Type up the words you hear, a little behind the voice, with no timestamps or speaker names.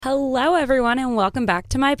Hello, everyone, and welcome back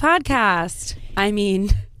to my podcast.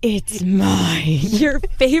 It's mine. Your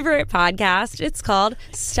favorite podcast. It's called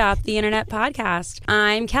Stop the Internet Podcast.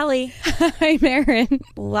 I'm Kelly. I'm Erin.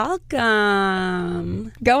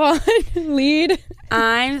 Welcome. Go on, lead.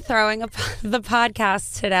 I'm throwing the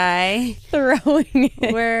podcast today. Throwing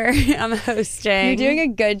it. Where I'm hosting. You're doing a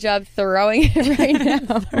good job throwing it right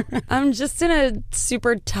now. I'm just in a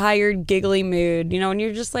super tired, giggly mood. You know, when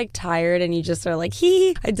you're just like tired and you just are like,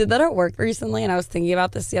 hee. I did that at work recently and I was thinking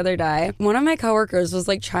about this the other day. One of my coworkers was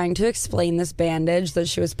like trying to explain this bandage that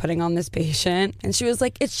she was putting on this patient. And she was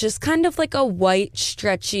like, it's just kind of like a white,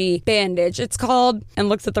 stretchy bandage. It's called, and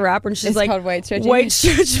looks at the wrapper and she's It's like, called white stretchy. White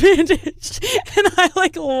stretch bandage. And I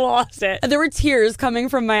like lost it. There were tears coming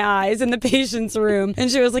from my eyes in the patient's room. And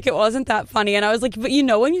she was like, it wasn't that funny. And I was like, but you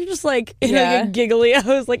know, when you're just like, like a giggly, I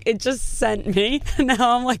was like, it just sent me. And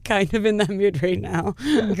now I'm like kind of in that mood right now.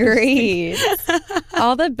 Great.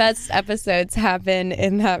 All the best episodes happen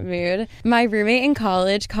in that mood. My roommate in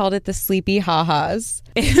college called it the sleepy ha-has.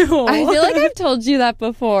 Ew. I feel like I've told you that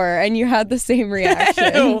before and you had the same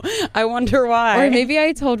reaction. Ew. I wonder why. Or maybe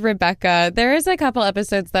I told Rebecca. There is a couple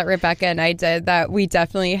episodes that Rebecca and I did that we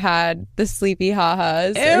definitely had the sleepy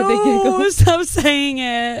ha-has. Ew, or the giggles. Stop saying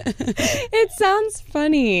it. It sounds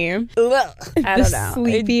funny. I don't know.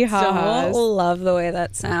 Sleepy I ha-has. don't love the way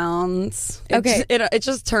that sounds. Okay. It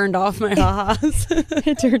just turned off my ha-has.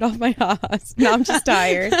 It turned off my ha-has. Now I'm just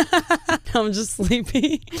tired. I'm just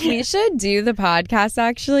sleepy. We should do the podcast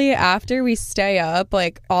actually after we stay up.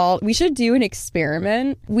 We should do an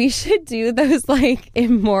experiment. We should do those like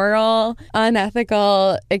immoral,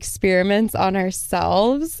 unethical experiments on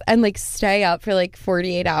ourselves and like stay up for like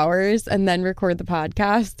 48 hours and then record the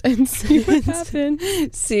podcast and see what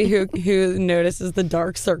happens. See who notices the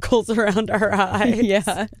dark circles around our eyes.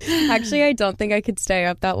 Yeah. Actually, I don't think I could stay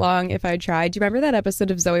up that long if I tried. Do you remember that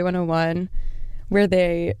episode of Zoe 101?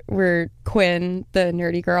 Where Quinn, the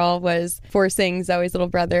nerdy girl, was forcing Zoe's little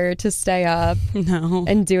brother to stay up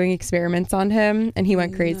and doing experiments on him, and he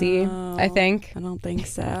went crazy, I think. I don't think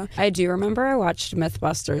so. I do remember I watched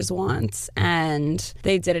Mythbusters once, and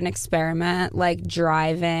they did an experiment, like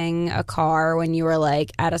driving a car when you were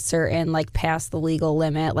like at a certain, like past the legal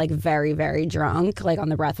limit, like very, very drunk, like on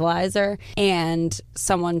the breathalyzer, and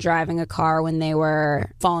someone driving a car when they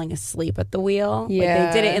were falling asleep at the wheel. Yeah.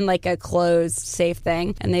 Like they did it in like a closed, safe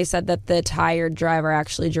thing, and they said that the tired driver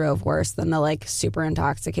actually drove worse than the like super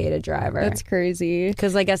intoxicated driver. That's crazy.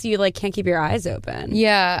 Because I guess you like can't keep your eyes open.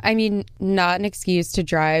 Yeah, I mean, not an excuse to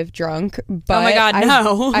drive drunk, but oh my God,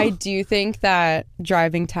 no. I do think that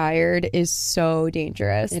driving tired is so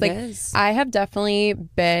dangerous. It is. I have definitely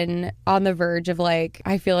been on the verge of like,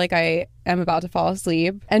 I feel like I am about to fall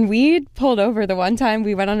asleep. And we pulled over the one time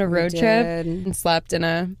we went on a road trip and slept in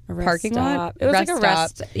a parking lot. It was like a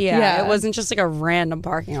rest. stop. Yeah, it wasn't just like a random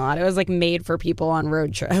parking lot. It was like made for people on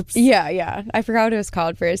road trips. Yeah. I forgot what it was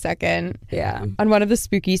called for a second. Yeah. On one of the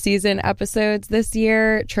spooky season episodes this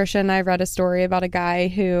year, Trisha and I read a story about a guy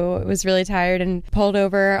who was really tired and pulled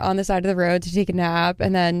over on the side of the road to take a nap,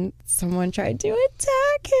 and then someone tried to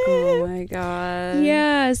attack him. Oh my God.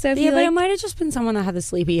 Yeah. So but it might have just been someone that had the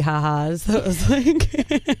sleepy ha-has. That was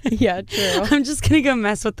like, yeah, true. I'm just gonna go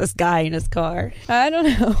mess with this guy in his car. I don't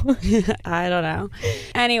know. I don't know.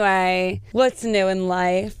 Anyway, what's new in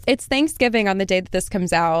life? It's Thanksgiving on the day that this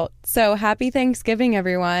comes out. So happy Thanksgiving,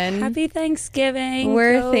 everyone. Happy Thanksgiving.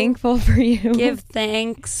 We're thankful for you. Give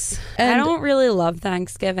thanks. And I don't really love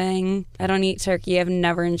Thanksgiving. I don't eat turkey. I've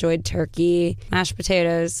never enjoyed turkey. Mashed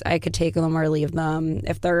potatoes, I could take them or leave them.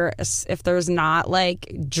 If there's not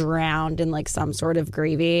like drowned in like some sort of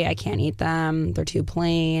gravy, I can't eat them. They're too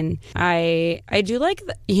plain. I do like,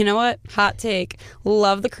 you know what? Hot take.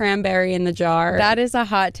 Love the cranberry in the jar. That is a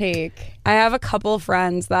hot take. I have a couple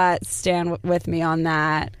friends that stand with me on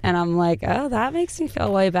that, and I'm like, oh, that makes me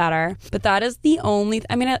feel way better. But that is the only,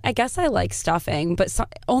 I guess I like stuffing, but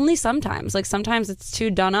only sometimes. Like sometimes it's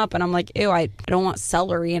too done up, and I'm like, ew, I don't want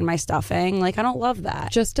celery in my stuffing. Like, I don't love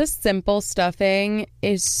that. Just a simple stuffing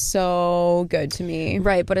is so good to me.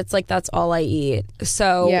 Right, but it's like that's all I eat.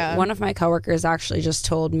 So one of my coworkers actually just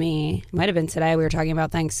told me, might have been today, we were talking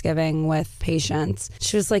about Thanksgiving with patients.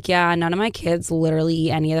 She was like, yeah, none of my kids literally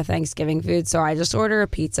eat any of the Thanksgiving Thanksgiving food, so I just order a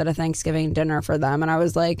pizza to Thanksgiving dinner for them. And I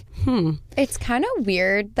was like, It's kind of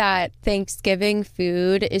weird that Thanksgiving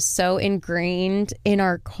food is so ingrained in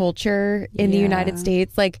our culture in the United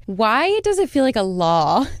States. Like, why does it feel like a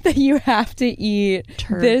law that you have to eat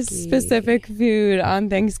this specific food on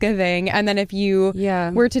Thanksgiving? And then if you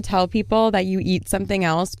were to tell people that you eat something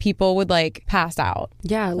else, people would like pass out.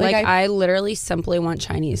 Yeah, like I literally simply want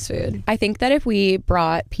Chinese food. I think that if we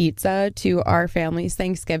brought pizza to our family's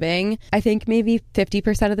Thanksgiving, I think maybe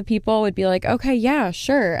 50% of the people would be like, okay, yeah,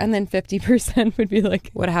 sure. And then 50% would be like,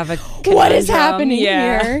 would have a what is happening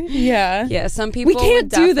here? Yeah. Yeah, some people can't would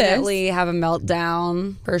do this. definitely have a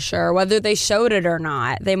meltdown for sure, whether they showed it or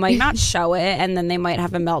not. They might not show it, and then they might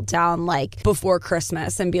have a meltdown like before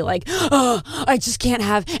Christmas and be like, oh, I just can't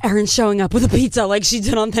have Erin showing up with a pizza like she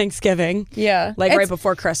did on Thanksgiving. Yeah. Like right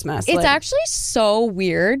before Christmas. It's like, actually so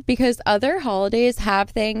weird because other holidays have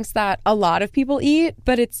things that a lot of people eat,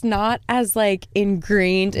 but it's not as like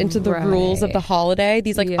ingrained into the rules of the holiday.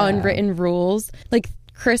 These like unwritten rules, like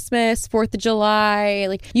Christmas, 4th of July,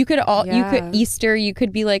 like you could Easter, you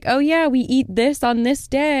could be like, oh yeah, we eat this on this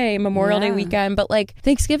day, Memorial Day weekend. But like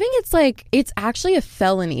Thanksgiving, it's actually a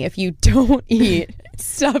felony if you don't eat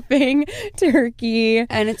stuffing, turkey.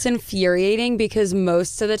 And it's infuriating because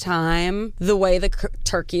most of the time, the way the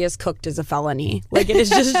turkey is cooked is a felony. Like it is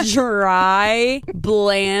just dry,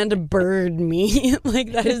 bland bird meat.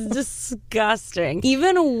 Like that is disgusting.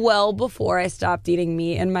 Even well before I stopped eating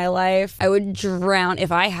meat in my life, I would drown.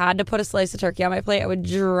 If I had to put a slice of turkey on my plate, I would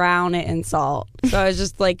drown it in salt. So I was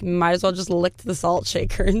just like, might as well just lick the salt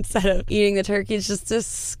shaker instead of eating the turkey. It's just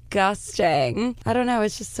disgusting. I don't know.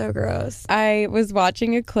 It's just so gross. I was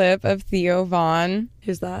watching a clip of Theo Vaughn.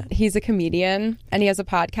 Who's that? He's a comedian and he has a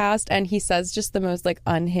podcast and he says just the most like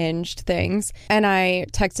unhinged things. And I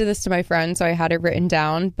texted this to my friend, so I had it written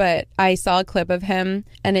down, but I saw a clip of him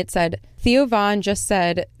and it said, Theo Vaughn just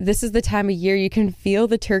said, this is the time of year you can feel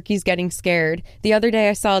the turkeys getting scared. The other day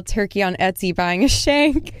I saw a turkey on Etsy buying a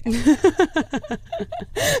shank.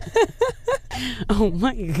 Oh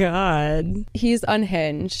my God. He's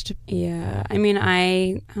unhinged. Yeah. I mean,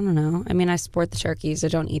 I don't know. I mean, I support the turkeys. I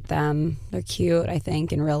don't eat them. They're cute, I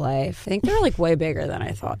think, in real life. I think they're like way bigger than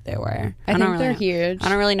I thought they were. I think they're huge. I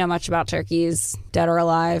don't really know much about turkeys, dead or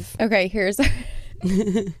alive. Okay, here's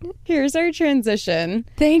our transition.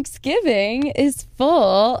 Thanksgiving is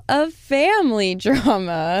full of family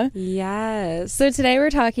drama. Yes. So today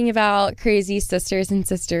we're talking about crazy sisters and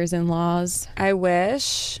sisters-in-laws. I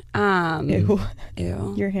wish. Ew.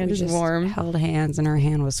 Your hand is warm. Held hands and her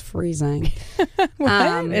hand was freezing.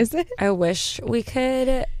 What is it? I wish we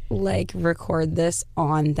could like record this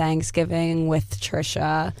on Thanksgiving with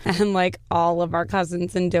Trisha and like all of our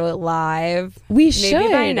cousins and do it live. We should.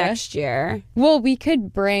 Maybe by next year. Well, we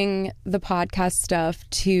could bring the podcast stuff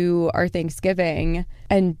to our Thanksgiving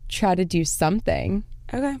and try to do something.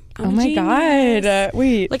 Okay. Oh my God.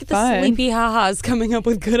 Wait. Look at the sleepy ha-has coming up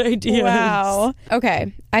with good ideas. Wow.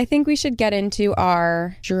 Okay. I think we should get into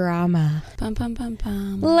our drama. Bum, bum, bum,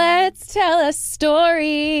 bum. Let's tell a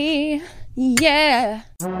story. Yeah.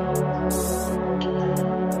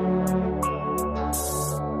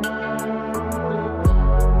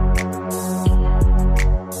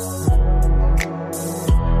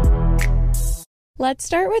 Let's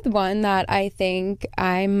start with one that I think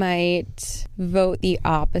I might vote the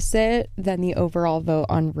opposite than the overall vote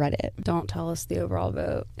on Reddit. Don't tell us the overall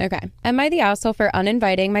vote. Okay. Am I the asshole for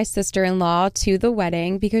uninviting my sister-in-law to the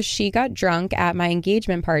wedding because she got drunk at my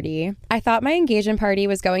engagement party? I thought my engagement party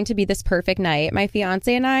was going to be this perfect night. My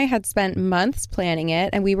fiance and I had spent months planning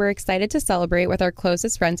it, and we were excited to celebrate with our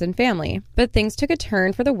closest friends and family. But things took a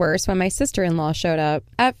turn for the worse when my sister-in-law showed up.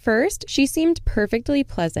 At first, she seemed perfectly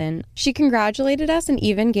pleasant. She congratulated us and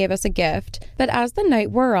even gave us a gift. But as the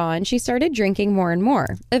night wore on, she started drinking more and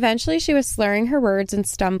more. Eventually, she was slurring her words and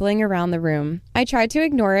stumbling around the room. I tried to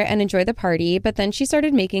ignore it and enjoy the party, but then she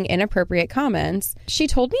started making inappropriate comments. She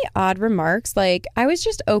told me odd remarks like I was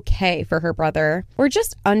just okay for her brother, or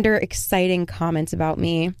just under-exciting comments about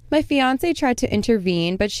me. My fiance tried to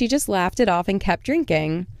intervene, but she just laughed it off and kept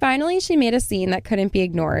drinking. Finally, she made a scene that couldn't be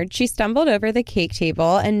ignored. She stumbled over the cake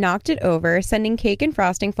table and knocked it over, sending cake and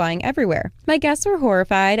frosting flying everywhere. My guests were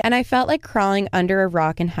horrified, and I felt like crawling under a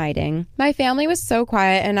rock and hiding. My family was so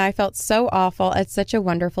quiet, and I felt so awful at such a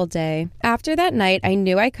wonderful day. After that night, I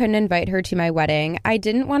knew I couldn't invite her to my wedding. I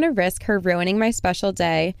didn't want to risk her ruining my special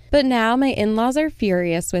day, but now my in-laws are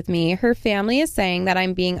furious with me. Her family is saying that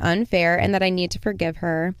I'm being unfair and that I need to forgive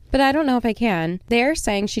her, but I don't know if I can. They are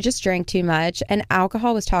saying she just drank too much and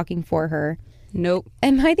alcohol was talking for her. Nope.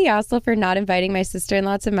 Am I the asshole for not inviting my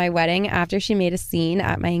sister-in-law to my wedding after she made a scene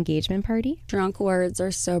at my engagement party? Drunk words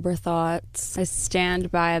are sober thoughts. I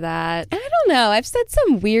stand by that. I don't know. I've said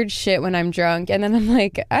some weird shit when I'm drunk, and then I'm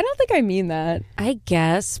like, I don't think I mean that. I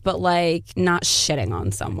guess, but like not shitting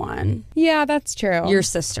on someone. Yeah, that's true. Your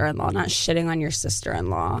sister-in-law, not shitting on your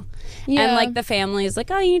sister-in-law. Yeah. And like the family is like,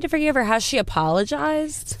 oh, you need to forgive her. Has she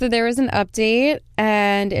apologized? So there was an update,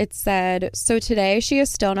 and it said, so today she has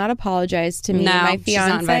still not apologized to me. No, My she's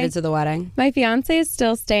not invited to the wedding. My fiance is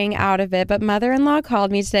still staying out of it, but mother-in-law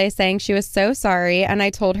called me today saying she was so sorry, and I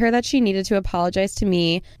told her that she needed to apologize to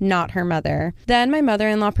me, not her mother. Then my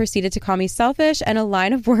mother-in-law proceeded to call me selfish and a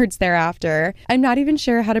line of words thereafter. I'm not even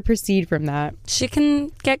sure how to proceed from that. She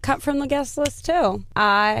can get cut from the guest list too.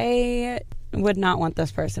 I would not want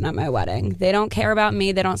this person at my wedding. They don't care about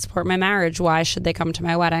me. They don't support my marriage. Why should they come to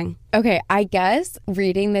my wedding? Okay, I guess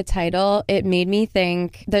reading the title, it made me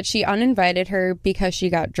think that she uninvited her because she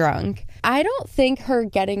got drunk. I don't think her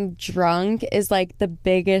getting drunk is like the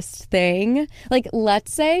biggest thing. Like,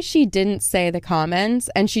 let's say she didn't say the comments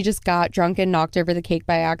and she just got drunk and knocked over the cake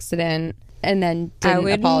by accident and then didn't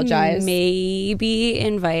apologize. Maybe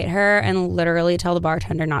invite her and literally tell the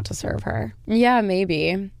bartender not to serve her. Yeah,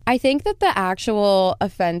 maybe. I think that the actual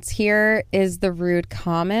offense here is the rude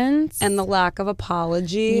comments. And the lack of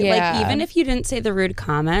apology. Yeah. Like, even if you didn't say the rude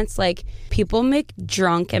comments, like, people make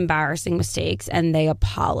drunk, embarrassing mistakes and they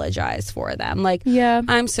apologize for them. Like, yeah.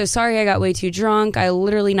 I'm so sorry, I got way too drunk. I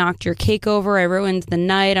literally knocked your cake over. I ruined the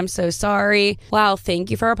night. I'm so sorry. Wow, thank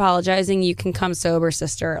you for apologizing. You can come sober,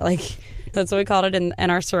 sister. Like, that's what we called it in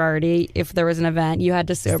our sorority. If there was an event, you had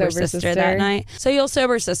to sober sister that night. So you'll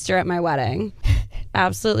sober sister at my wedding.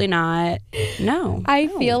 Absolutely not. No. I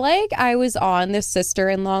feel like I was on the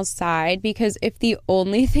sister-in-law's side because if the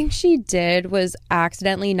only thing she did was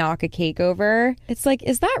accidentally knock a cake over, it's like,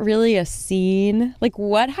 is that really a scene? Like,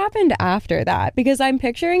 what happened after that? Because I'm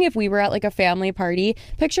picturing if we were at like a family party,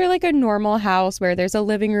 picture like a normal house where there's a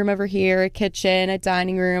living room over here, a kitchen, a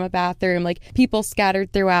dining room, a bathroom, like people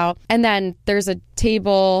scattered throughout. And then there's a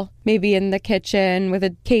table maybe in the kitchen with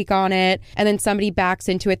a cake on it, and then somebody backs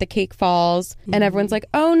into it, the cake falls, and everyone's like,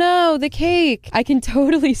 oh no, the cake. I can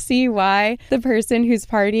totally see why the person whose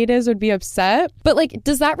party it is would be upset. But like,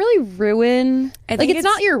 does that really ruin? Like, it's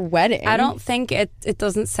not your wedding. I don't think it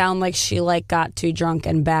doesn't sound like she like got too drunk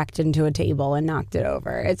and backed into a table and knocked it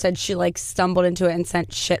over. It said she like stumbled into it and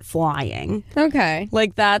sent shit flying. Okay.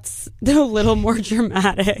 Like, that's a little more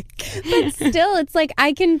dramatic. But still, it's like,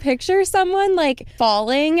 I can picture someone like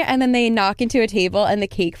falling and then they knock into a table and the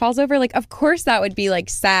cake falls over. Like, of course that would be like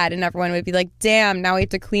sad and everyone would be like, damn, now we have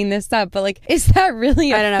to clean this up. But like, is that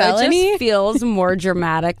really a felony? It just feels more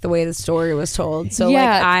dramatic the way the story was told. So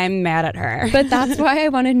yeah, like, I'm mad at her. But that's why I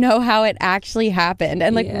want to know how it actually happened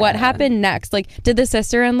and like what happened next. Like, did the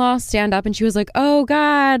sister-in-law stand up and she was like, oh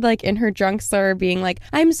God, like in her drunk slur being like,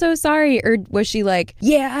 I'm so sorry? Or was she like,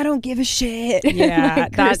 yeah, I don't give a shit? Yeah,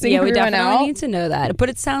 like, we definitely need to know that. But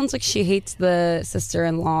it sounds like she hates the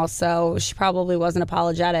sister-in-law, so she probably wasn't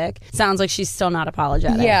apologetic. Sounds like she's still not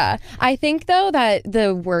apologetic. Yeah. I think though that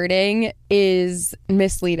the wording is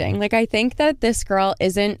misleading. Like, I think that this girl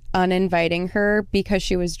isn't uninviting her because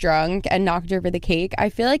she was drunk and knocked over the cake. I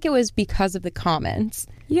feel like it was because of the comments.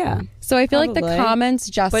 Yeah. So I feel like the comments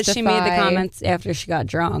justify. But she made the comments after she got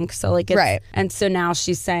drunk. So like, it's, right. And so now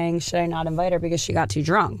she's saying, should I not invite her because she got too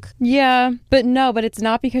drunk? Yeah. But no, but it's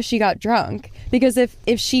not because she got drunk. Because if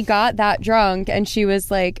she got that drunk and she was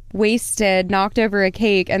like wasted, knocked over a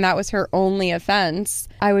cake, and that was her only offense,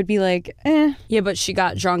 I would be like, eh. Yeah, but she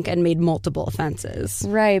got drunk and made multiple offenses.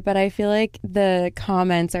 Right. But I feel like the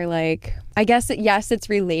comments are like, I guess yes, it's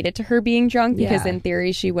related to her being drunk because in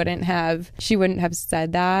theory she wouldn't have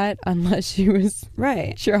said that unless she was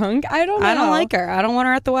drunk. I don't know. I don't like her. I don't want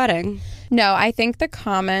her at the wedding. No, I think the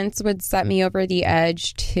comments would set me over the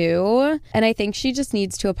edge too. And I think she just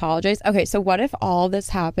needs to apologize. Okay, so what if all this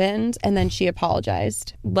happened and then she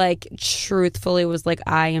apologized? Like, truthfully was like,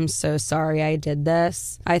 I am so sorry I did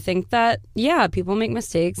this. I think that, yeah, people make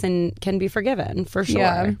mistakes and can be forgiven for sure.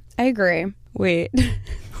 Yeah, I agree. Wait.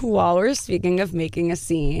 While we're speaking of making a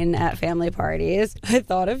scene at family parties, I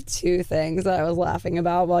thought of two things that I was laughing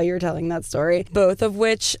about while you were telling that story, both of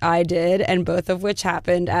which I did and both of which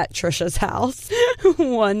happened at Trisha's house.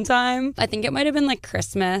 One time, I think it might have been like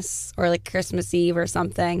Christmas or like Christmas Eve or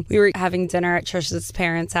something. We were having dinner at Trisha's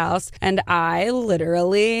parents' house and I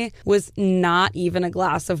literally was not even a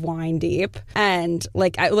glass of wine deep. And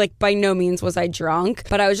like, by no means was I drunk,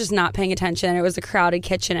 but I was just not paying attention. It was a crowded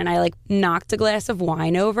kitchen and I like knocked a glass of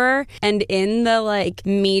wine over over, and in the like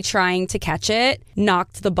me trying to catch it,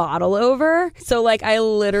 knocked the bottle over. So like I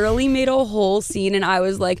literally made a whole scene, and I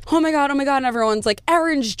was like, oh my god, and everyone's like,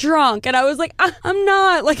 Erin's drunk, and I was like, I'm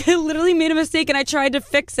not. Like I literally made a mistake, and I tried to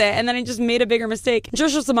fix it, and then I just made a bigger mistake.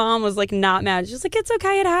 Trisha's mom was like not mad. She's like, it's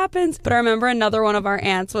okay, it happens. But I remember another one of our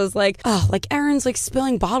aunts was like, oh, like Erin's like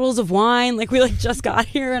spilling bottles of wine, like we like just got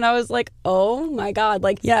here. And I was like, oh my god,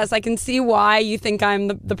 like yes, I can see why you think I'm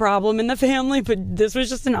the problem in the family, but this was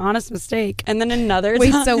just an honest mistake. And then another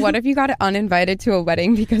Wait, time, so what if you got uninvited to a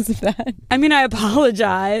wedding because of that? I mean, I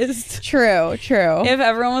apologized. True. If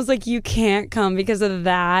everyone was like, you can't come because of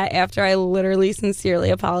that, after I literally sincerely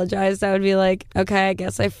apologized, I would be like, okay, I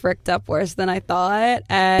guess I fricked up worse than I thought,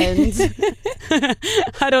 and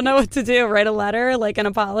I don't know what to do. Write a letter like and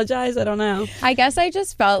apologize? I don't know. I guess I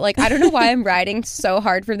just felt like, I don't know why I'm riding so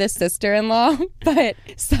hard for this sister-in-law, but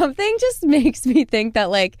something just makes me think that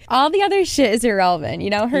like all the other shit is irrelevant. You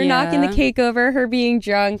know, her knocking the cake over, her being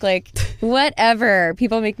drunk, like whatever.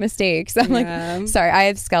 People make mistakes. I'm like, sorry, I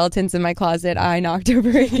have skeletons in my closet. I knocked over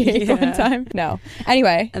a cake one time. No.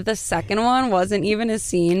 Anyway. The second one wasn't even a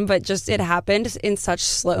scene, but just it happened in such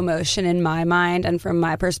slow motion in my mind and from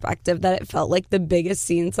my perspective that it felt like the biggest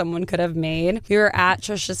scene someone could have made. We were at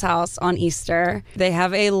Trisha's house on Easter. They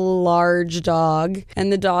have a large dog,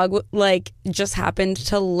 and the dog like just happened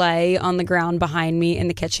to lay on the ground behind me in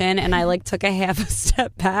the kitchen, and I like took a half a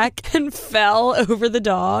step back and fell over the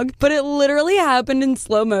dog. But it literally happened in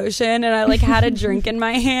slow motion, and I like had a drink in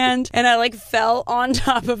my hand, and I like fell on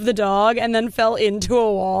top of the dog and then fell into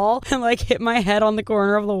a wall and like hit my head on the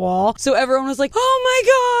corner of the wall. So everyone was like,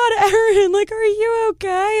 oh my god, Erin, like, are you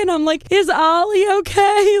okay? And I'm like, is Ollie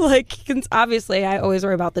okay? Like, obviously I always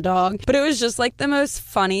worry about the dog, but it was just like the most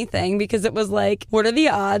funny thing because it was like, what are the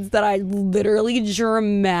odds that I literally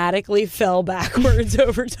dramatically fell backwards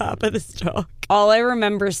over top of this dog? All I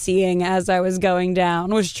remember seeing as I was going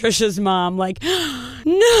down was Trisha's mom like,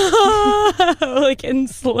 no, like in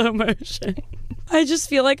slow motion. I just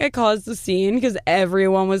feel like I caused the scene because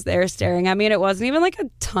everyone was there staring at me, and it wasn't even like a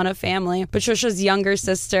ton of family. Patricia's younger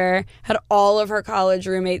sister had all of her college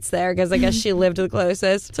roommates there because I guess she lived the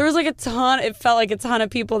closest. So there was like it felt like a ton of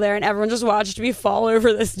people there, and everyone just watched me fall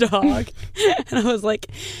over this dog. And I was like,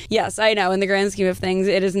 yes, I know, in the grand scheme of things,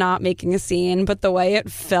 it is not making a scene, but the way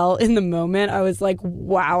it felt in the moment, I was like,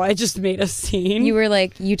 wow, I just made a scene. You were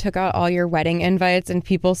like, you took out all your wedding invites and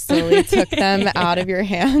people slowly took them out of your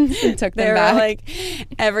hands and took them back. Like,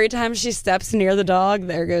 every time she steps near the dog,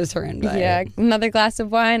 there goes her invite. Yeah, another glass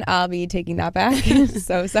of wine, I'll be taking that back.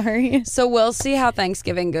 So sorry. So we'll see how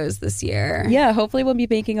Thanksgiving goes this year. Yeah, hopefully we'll be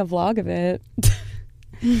making a vlog of it.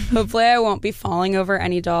 Hopefully I won't be falling over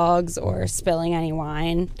any dogs or spilling any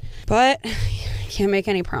wine, but can't make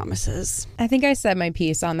any promises. I think I said my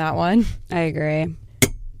piece on that one. I agree.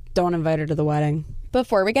 Don't invite her to the wedding.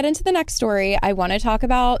 Before we get into the next story, I want to talk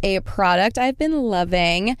about a product I've been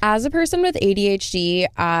loving. As a person with ADHD,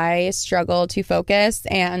 I struggle to focus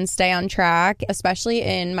and stay on track, especially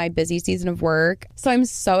in my busy season of work. So I'm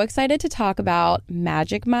so excited to talk about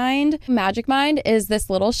Magic Mind. Magic Mind is this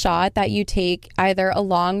little shot that you take either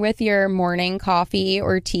along with your morning coffee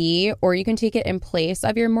or tea, or you can take it in place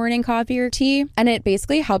of your morning coffee or tea. And it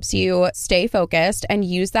basically helps you stay focused and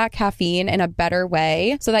use that caffeine in a better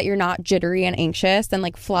way so that you're not jittery and anxious and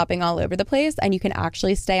like flopping all over the place, and you can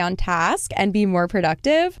actually stay on task and be more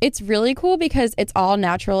productive. It's really cool because it's all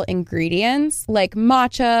natural ingredients like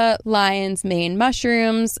matcha, lion's mane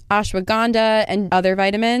mushrooms, ashwagandha, and other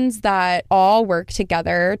vitamins that all work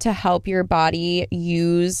together to help your body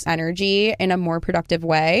use energy in a more productive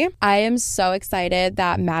way. I am so excited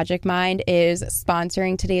that Magic Mind is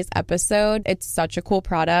sponsoring today's episode. It's such a cool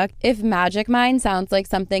product. If Magic Mind sounds like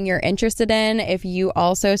something you're interested in, if you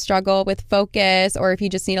also struggle with focus, or if you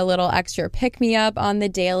just need a little extra pick-me-up on the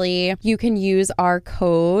daily, you can use our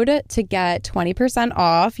code to get 20%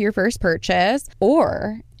 off your first purchase.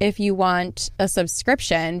 Or if you want a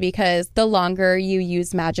subscription, because the longer you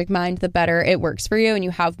use Magic Mind, the better it works for you and you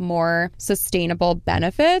have more sustainable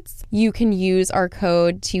benefits, you can use our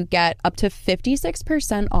code to get up to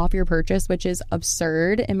 56% off your purchase, which is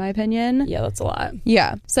absurd in my opinion. Yeah, that's a lot.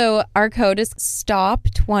 Yeah. So our code is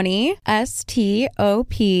STOP20,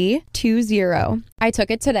 STOP20. I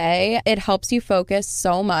took it today. It helps you focus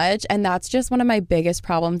so much, and that's just one of my biggest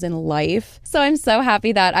problems in life. So I'm so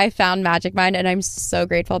happy that I found Magic Mind, and I'm so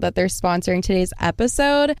grateful that they're sponsoring today's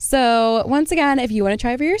episode. So once again, if you want to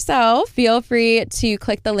try for yourself, feel free to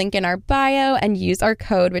click the link in our bio and use our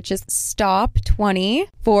code, which is STOP20,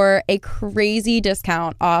 for a crazy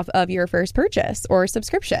discount off of your first purchase or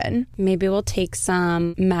subscription. Maybe we'll take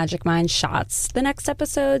some Magic Mind shots the next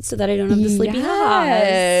episode so that I don't have the sleepy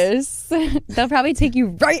ha-has. Yes. They'll probably take you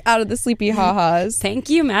right out of the sleepy ha-has.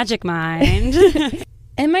 Thank you, Magic Mind.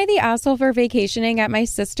 Am I the asshole for vacationing at my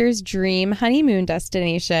sister's dream honeymoon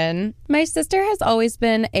destination? My sister has always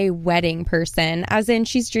been a wedding person, as in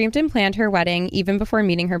she's dreamed and planned her wedding even before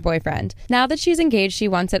meeting her boyfriend. Now that she's engaged, she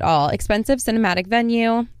wants it all. Expensive cinematic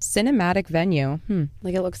venue.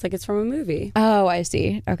 Like it looks like it's from a movie. Oh, I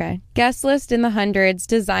see. Okay. Guest list in the hundreds,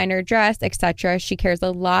 designer dress, etc. She cares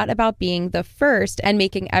a lot about being the first and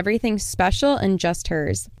making everything special and just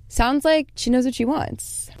hers. Sounds like she knows what she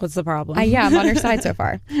wants. What's the problem? Yeah, I'm on her side so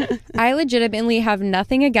far. I legitimately have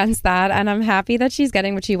nothing against that, and I'm happy that she's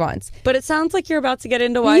getting what she wants. But it sounds like you're about to get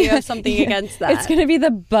into why you have something against that. It's going to be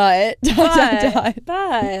the but.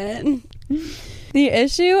 But. The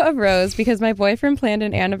issue arose because my boyfriend planned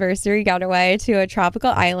an anniversary getaway to a tropical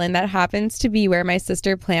island that happens to be where my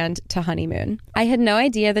sister planned to honeymoon. I had no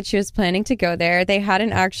idea that she was planning to go there. They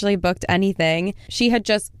hadn't actually booked anything. She had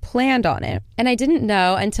just planned on it. And I didn't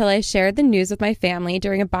know until I shared the news with my family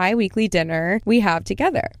during a bi-weekly dinner we have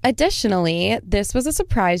together. Additionally, this was a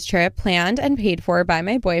surprise trip planned and paid for by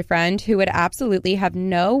my boyfriend, who would absolutely have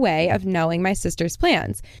no way of knowing my sister's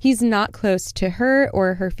plans. He's not close to her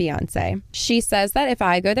or her fiance. She says that if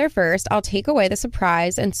I go there first, I'll take away the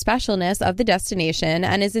surprise and specialness of the destination,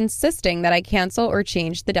 and is insisting that I cancel or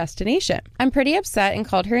change the destination. I'm pretty upset and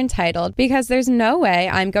called her entitled because there's no way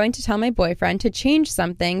I'm going to tell my boyfriend to change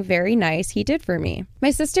something very nice he did for me. My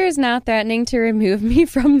sister is now threatening to remove me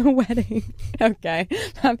from the wedding. Okay.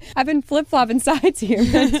 I've been flip-flopping sides here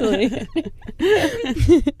mentally.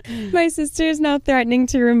 My sister is now threatening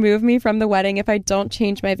to remove me from the wedding if I don't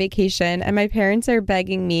change my vacation, and my parents are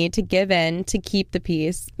begging me to give in to keep the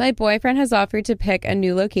peace. My boyfriend has offered to pick a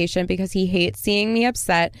new location because he hates seeing me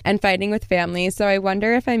upset and fighting with family, so I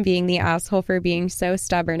wonder if I'm being the asshole for being so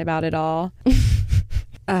stubborn about it all.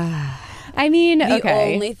 I mean, the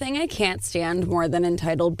only thing I can't stand more than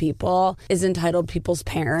entitled people is entitled people's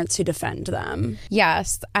parents who defend them.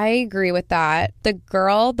 Yes, I agree with that. The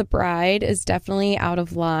girl, the bride, is definitely out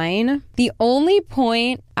of line. The only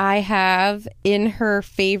point I have in her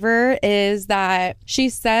favor is that she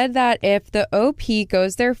said that if the OP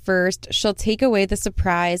goes there first, she'll take away the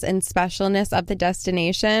surprise and specialness of the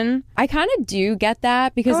destination. I kind of do get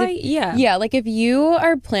that because like if you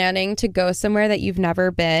are planning to go somewhere that you've never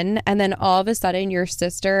been, and then all of a sudden your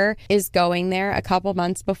sister is going there a couple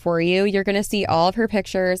months before you, you're going to see all of her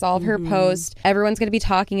pictures, all of her posts. Everyone's going to be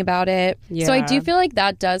talking about it. Yeah. So I do feel like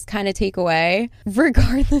that does kind of take away.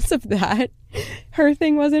 Regardless of that, her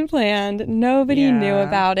thing wasn't planned. Nobody knew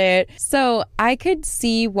about it. So I could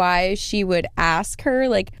see why she would ask her,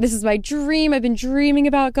 like, this is my dream. I've been dreaming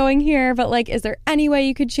about going here, but like, is there any way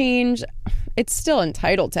you could change? It's still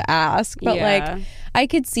entitled to ask, but like, I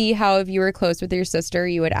could see how if you were close with your sister,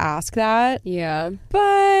 you would ask that. Yeah.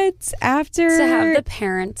 But after... to have the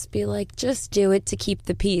parents be like, just do it to keep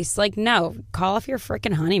the peace. Like, no, call off your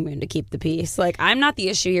freaking honeymoon to keep the peace. Like, I'm not the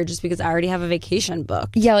issue here just because I already have a vacation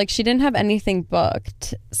booked. Yeah, like, she didn't have anything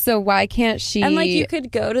booked. So why can't she... And, like, you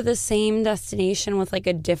could go to the same destination with, like,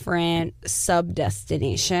 a different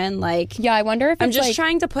sub-destination. Like... Yeah, I wonder if I'm just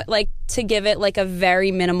trying to put, like, to give it, like, a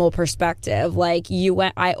very minimal perspective. Like,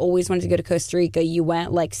 I always wanted to go to Costa Rica. You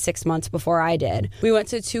went like 6 months before I did. We went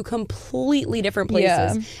to two completely different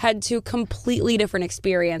places, had two completely different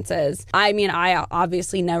experiences. I mean, I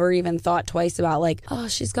obviously never even thought twice about like, oh,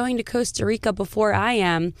 she's going to Costa Rica before I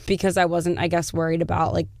am, because I wasn't, I guess, worried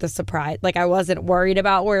about like the surprise. Like I wasn't worried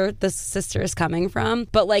about where the sister is coming from.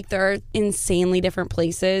 But like there are insanely different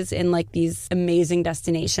places in like these amazing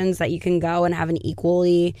destinations that you can go and have an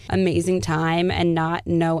equally amazing time and not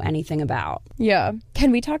know anything about. Yeah.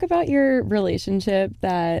 Can we talk about your relationship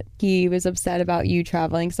that he was upset about you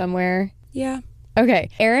traveling somewhere? Yeah. Okay.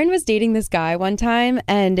 Aaron was dating this guy one time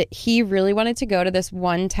and he really wanted to go to this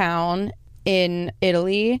one town in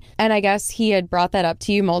Italy. And I guess he had brought that up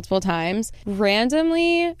to you multiple times.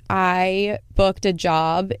 Randomly, I booked a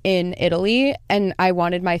job in Italy and I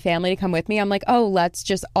wanted my family to come with me. I'm like, oh, let's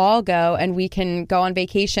just all go and we can go on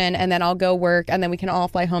vacation and then I'll go work and then we can all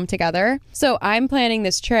fly home together. So I'm planning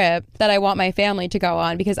this trip that I want my family to go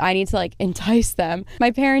on because I need to like entice them.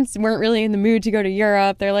 My parents weren't really in the mood to go to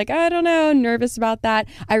Europe. They're like, I don't know, nervous about that.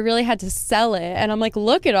 I really had to sell it. And I'm like,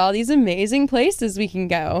 look at all these amazing places we can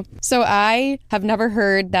go. So I have never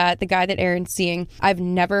heard that the guy that Erin's seeing, I've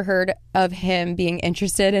never heard of him being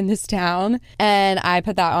interested in this town. And I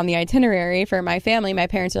put that on the itinerary for my family. My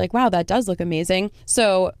parents are like, wow, that does look amazing.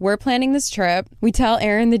 So we're planning this trip. We tell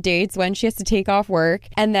Erin the dates when she has to take off work.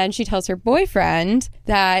 And then she tells her boyfriend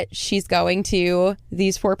that she's going to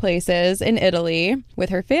these 4 places in Italy with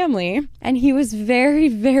her family. And he was very,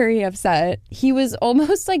 very upset. He was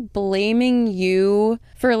almost like blaming you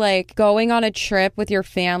for like going on a trip with your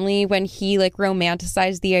family when he like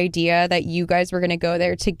romanticized the idea that you guys were going to go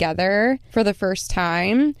there together for the first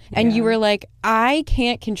time. And you were like, I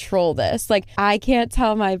can't control this. Like, I can't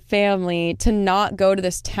tell my family to not go to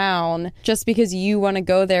this town just because you want to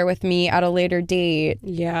go there with me at a later date.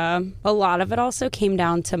 Yeah. A lot of it also came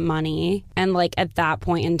down to money. And like at that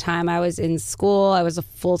point in time, I was in school. I was a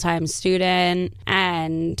full-time student.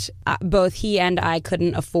 And both he and I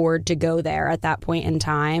couldn't afford to go there at that point in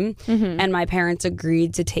time. Mm-hmm. And my parents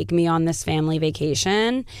agreed to take me on this family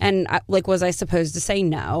vacation. And like, was I supposed to say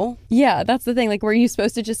no? Yeah, that's the thing. Like, were you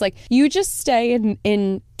supposed to just like, you just stay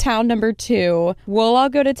in town number 2, we'll all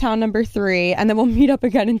go to town number 3, and then we'll meet up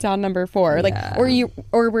again in town number 4. Yeah. Like,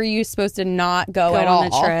 or were you supposed to not go at all on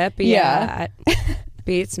the trip? Yeah.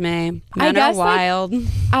 Beats me. Men are wild. Like,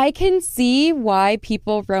 I can see why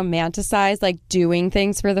people romanticize like doing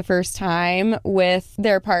things for the first time with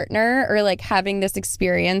their partner or like having this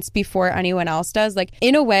experience before anyone else does. Like,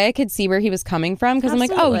 in a way, I could see where he was coming from because I'm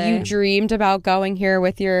like, oh, you dreamed about going here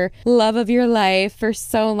with your love of your life for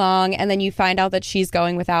so long, and then you find out that she's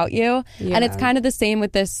going without you. Yeah. And it's kind of the same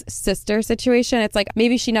with this sister situation. It's like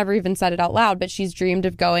maybe she never even said it out loud, but she's dreamed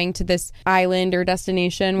of going to this island or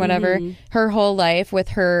destination, whatever, her whole life with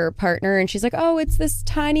her partner, and she's like, oh, it's this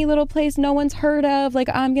tiny little place no one's heard of, like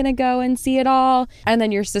I'm gonna go and see it all. And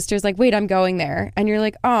then your sister's like, wait, I'm going there, and you're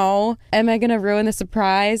like, oh, am I gonna ruin the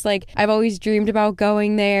surprise? Like, I've always dreamed about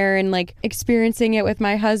going there and like experiencing it with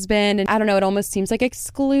my husband, and I don't know, it almost seems like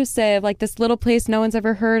exclusive, like this little place no one's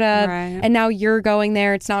ever heard of, right. And now you're going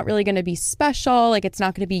there. It's not really gonna be special, like it's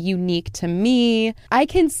not gonna be unique to me. I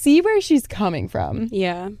can see where she's coming from.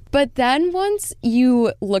 Yeah. But then once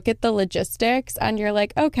you look at the logistics and you're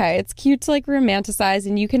like, okay, it's cute to like romanticize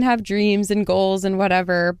and you can have dreams and goals and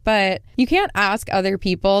whatever, but you can't ask other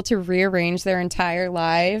people to rearrange their entire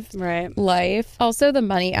life. Also, the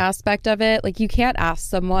money aspect of it, like you can't ask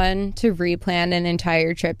someone to replan an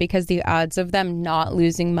entire trip because the odds of them not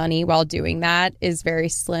losing money while doing that is very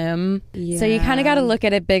slim. Yeah. So you kind of got to look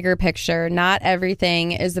at a bigger picture. Not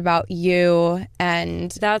everything is about you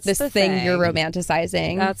and this thing you're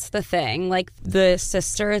romanticizing. That's the thing. Like, the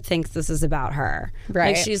sister thinks this is about her.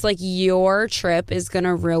 Right. Like, she's like, your trip is going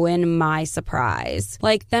to ruin my surprise.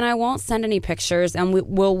 Like, then I won't send any pictures and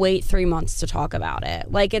we'll wait 3 months to talk about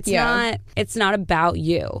it. Like, it's not about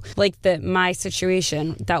you. Like, my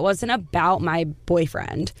situation, that wasn't about my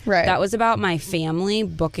boyfriend. Right. That was about my family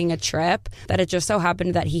booking a trip that it just so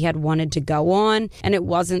happened that he had wanted to go on. And it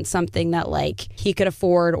wasn't something that like he could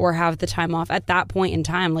afford or have the time off at that point in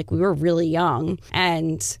time. Like, we were really young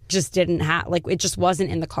and just didn't have, like, it just wasn't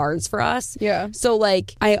in the cards for us. Yeah. So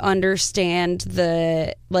like, I understand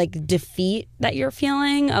the like defeat that you're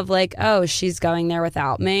feeling of like, oh, she's going there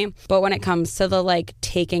without me. But when it comes to the like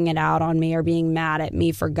taking it out on me or being mad at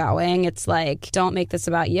me for going, it's like, don't make this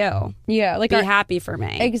about you. Yeah. Like, be happy for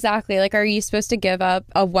me. Exactly. Like, are you supposed to give up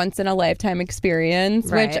a once in a lifetime experience?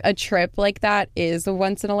 Right. Which a trip like that is a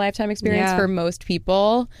once in a lifetime experience for most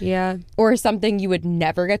people. Yeah. Or something you would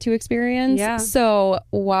never get to experience. Yeah. So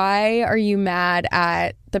why are you mad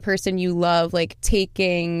at the person you love like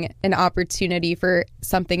taking an opportunity for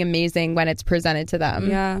something amazing when it's presented to them?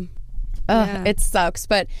 Yeah. It sucks,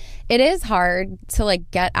 but it is hard to like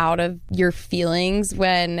get out of your feelings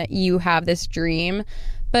when you have this dream.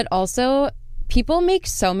 But also, people make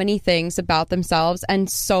so many things about themselves and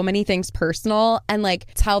so many things personal and like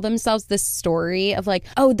tell themselves this story of like,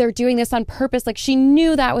 oh, they're doing this on purpose. Like she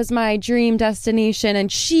knew that was my dream destination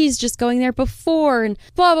and she's just going there before and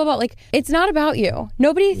blah, blah, blah. Like it's not about you.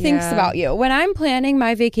 Nobody thinks about you. When I'm planning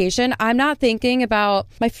my vacation, I'm not thinking about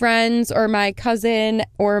my friends or my cousin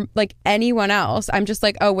or like anyone else. I'm just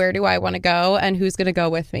like, oh, where do I want to go and who's going to go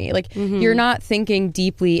with me? Like you're not thinking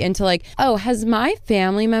deeply into like, oh, has my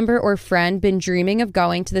family member or friend been dreaming of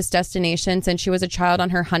going to this destination since she was a child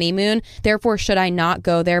on her honeymoon? Therefore, should I not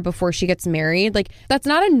go there before she gets married? Like that's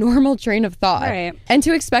not a normal train of thought. Right. And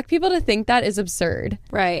to expect people to think that is absurd.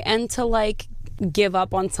 Right. And to like give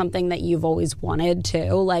up on something that you've always wanted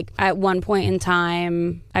to. Like at one point in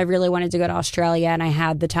time, I really wanted to go to Australia and I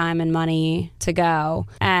had the time and money to go.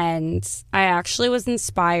 And I actually was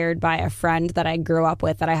inspired by a friend that I grew up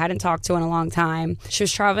with that I hadn't talked to in a long time. She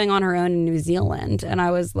was traveling on her own in New Zealand. And I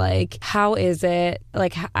was like, how is it?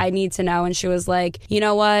 Like, I need to know. And she was like, you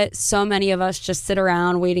know what? So many of us just sit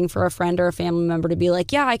around waiting for a friend or a family member to be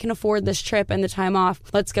like, yeah, I can afford this trip and the time off.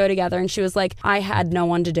 Let's go together. And she was like, I had no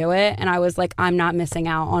one to do it. And I was like, I'm not missing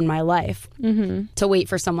out on my life to wait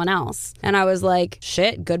for someone else. And I was like,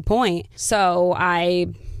 shit, good point. So I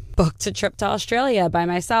booked a trip to Australia by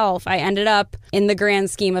myself. I ended up, in the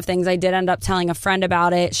grand scheme of things, I did end up telling a friend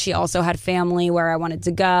about it. She also had family where I wanted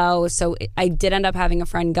to go. So I did end up having a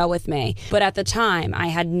friend go with me. But at the time, I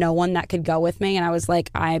had no one that could go with me. And I was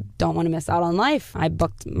like, I don't want to miss out on life. I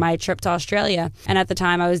booked my trip to Australia. And at the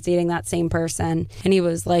time, I was dating that same person. And he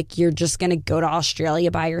was like, you're just going to go to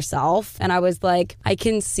Australia by yourself? And I was like, I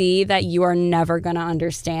can see that you are never going to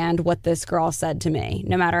understand what this girl said to me.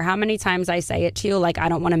 No matter how many times I say it to you, like, I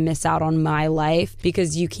don't want to miss out on my life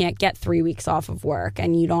because you can't get 3 weeks off of work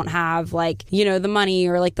and you don't have like, you know, the money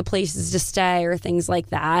or like the places to stay or things like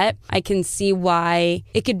that. I can see why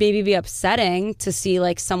it could maybe be upsetting to see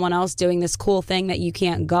like someone else doing this cool thing that you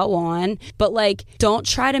can't go on, but like don't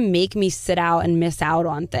try to make me sit out and miss out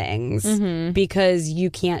on things because you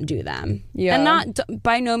can't do them. Yeah. And not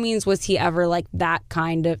by no means was he ever like that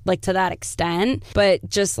kind of like to that extent, but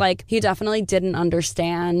just like he definitely didn't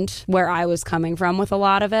understand where I was coming from with a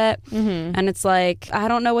lot of it. And it's like, I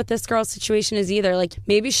don't know what this girl's situation is either. Like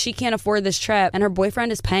maybe she can't afford this trip and her boyfriend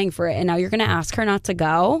is paying for it and now you're gonna ask her not to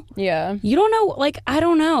go. Yeah. You don't know. Like, I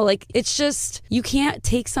don't know. Like, it's just, you can't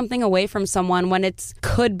take something away from someone when it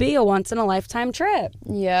could be a once in a lifetime trip.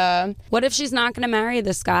 Yeah. What if she's not gonna marry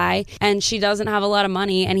this guy and she doesn't have a lot of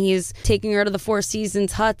money and he's taking her to the Four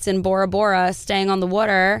Seasons huts in Bora Bora, staying on the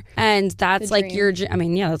water, and that's like your, I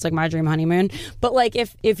mean, yeah, that's like my dream honeymoon. But like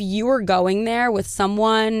if you were going there with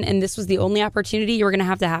someone and this was the only opportunity you were gonna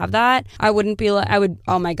have that, I wouldn't be like, I would,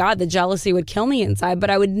 oh my God, the jealousy would kill me inside,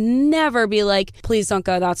 but I would never be like, please don't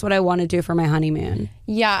go, that's what I want to do for my honeymoon.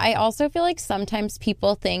 Yeah, I also feel like sometimes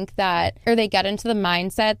people think that, or they get into the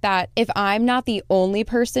mindset that if I'm not the only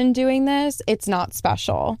person doing this, it's not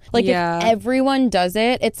special. Like if everyone does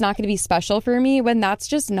it, it's not going to be special for me, when that's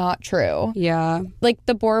just not true. Yeah. Like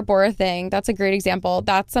the Bora Bora thing, that's a great example.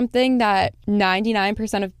 That's something that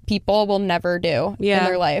 99% of people will never do in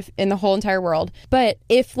their life, in the whole entire world. But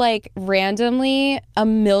if like randomly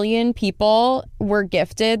 1 million people were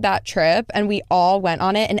gifted that trip and we all went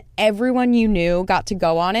on it and everyone you knew got to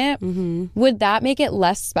go on it, would that make it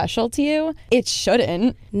less special to you? It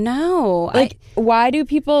shouldn't. No. Like, why do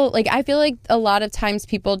people, like, I feel like a lot of times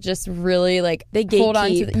people just really like they hold on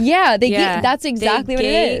to that's exactly what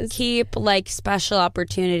it is. Keep like special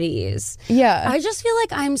opportunities. Yeah. I just feel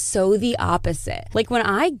like I'm so the opposite. Like when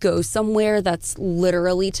I go somewhere that's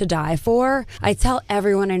literally to die for, I tell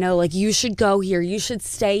everyone I know, like, you should go here, you should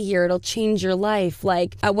stay here, it'll change your life.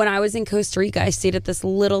 Like when I was in Costa Rica, I stayed at this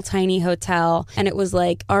little tiny hotel and it was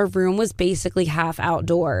like our room was basically half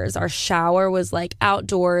outdoors. Our shower was like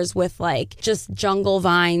outdoors with like just jungle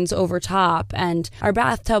vines over top, and our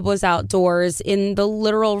bathtub was outdoors in the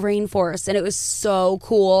literal rainforest, and it was so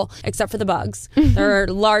cool, except for the bugs. There are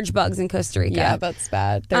large bugs in Costa Rica. Yeah, that's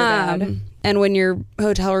bad. They're bad. And when your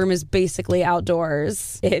hotel room is basically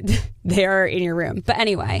outdoors, they're in your room. But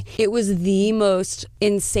anyway, it was the most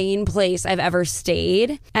insane place I've ever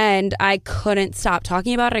stayed. And I couldn't stop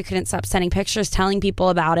talking about it. I couldn't stop sending pictures, telling people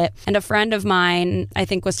about it. And a friend of mine, I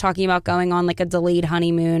think, was talking about going on like a delayed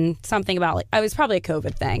honeymoon, something about like, it was probably a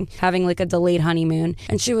COVID thing, having like a delayed honeymoon.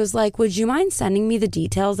 And she was like, would you mind sending me the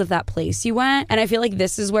details of that place you went? And I feel like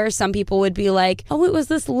this is where some people would be like, oh, it was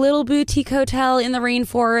this little boutique hotel in the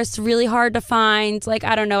rainforest, really hard to find. Like,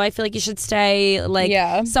 I don't know. I feel like you should stay like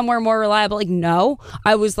somewhere more more reliable. Like, no.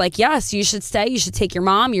 I was like, yes, you should stay. You should take your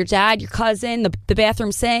mom, your dad, your cousin, the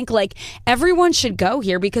bathroom sink. Like, everyone should go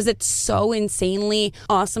here because it's so insanely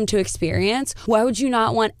awesome to experience. Why would you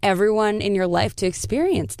not want everyone in your life to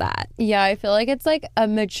experience that? Yeah, I feel like it's like a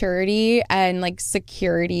maturity and like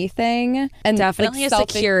security thing. And definitely like a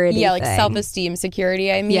security Yeah, like thing. self-esteem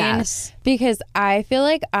security, I mean. Yes. Because I feel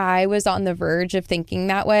like I was on the verge of thinking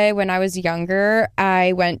that way when I was younger.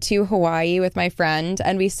 I went to Hawaii with my friend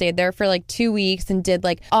and we stayed there for like 2 weeks and did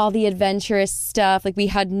like all the adventurous stuff. Like we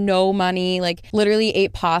had no money, like literally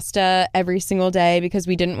ate pasta every single day because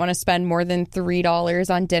we didn't want to spend more than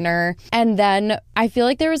 $3 on dinner. And then I feel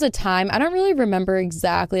like there was a time, I don't really remember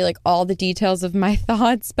exactly like all the details of my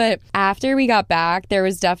thoughts, but after we got back, there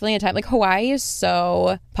was definitely a time, like Hawaii is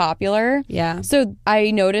so popular. Yeah. So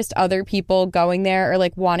I noticed other people going there or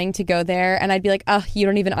like wanting to go there, and I'd be like, oh, you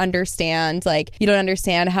don't even understand. Like, you don't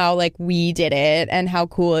understand how like we did it and how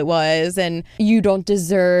cool it was, and you don't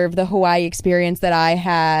deserve the Hawaii experience that I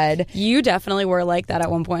had. You definitely were like that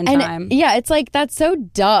at one point in time. Yeah, it's like, that's so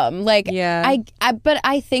dumb. Like, yeah. But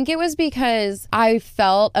I think it was because I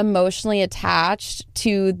felt emotionally attached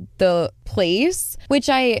to the place, which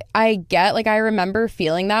I get. Like, I remember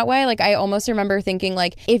feeling that way. Like, I almost remember thinking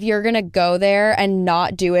like, if you're gonna go there and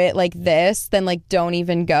not do it like this, then like don't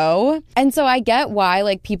even go. And so I get why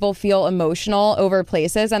like people feel emotional over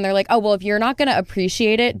places and they're like, oh well, if you're not gonna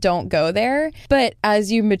appreciate it, don't go there. But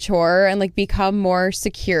as you mature and like become more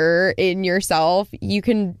secure in yourself, you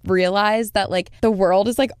can realize that like the world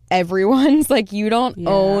is like everyone's. Like, you don't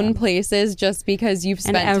own places just because you've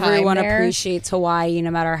spent and everyone time there. Appreciates Hawaii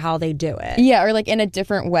no matter how they do it. Yeah, or like in a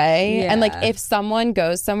different way. Yeah. And like if someone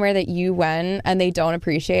goes somewhere that you went and they don't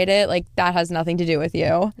appreciate it, like that has nothing to do with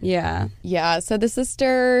you. Yeah. Yeah. So the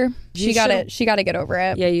sister, she got to get over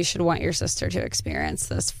it. Yeah, you should want your sister to experience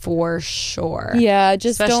this for sure. Yeah,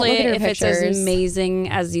 just especially don't look at her if pictures. it's as amazing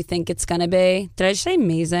as you think it's gonna be. Did I just say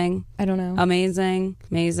amazing? I don't know. Amazing.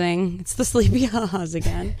 It's the sleepy ha-has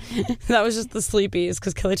again. That was just the sleepies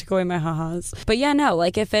because Kelly took away my ha-has. But yeah, no,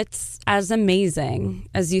 like if it's as amazing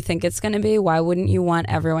as you think it's gonna be, why wouldn't you want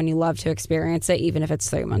everyone you love to experience it, even if it's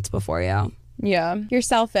 3 months before you? Yeah, you're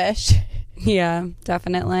selfish. Yeah,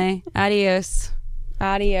 definitely. Adios.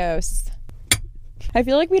 I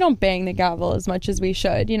feel like we don't bang the gavel as much as we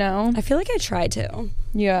should, you know? I feel like I try to.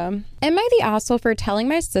 Yeah. Am I the asshole for telling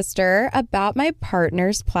my sister about my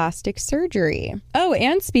partner's plastic surgery? Oh,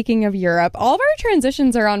 and speaking of Europe, all of our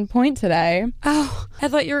transitions are on point today. Oh, I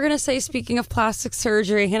thought you were going to say speaking of plastic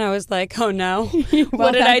surgery, and I was like, oh no. Well,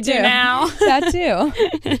 what did I do now? That too.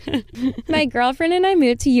 My girlfriend and I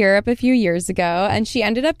moved to Europe a few years ago, and she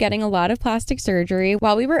ended up getting a lot of plastic surgery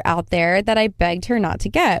while we were out there that I begged her not to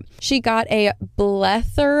get. She got a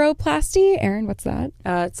blepharoplasty. Erin, what's that?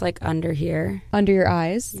 It's like under here. Under your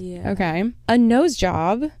eyes? Yeah. Okay. A nose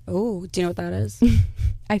job. Oh, do you know what that is?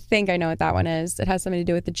 I think I know what that one is. It has something to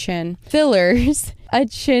do with the chin. Fillers. A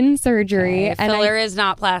chin surgery. Okay, filler is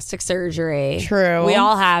not plastic surgery. True. We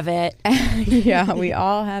all have it. Yeah, we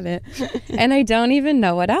all have it. And I don't even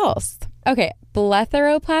know what else. Okay,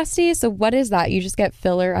 blepharoplasty. So what is that? You just get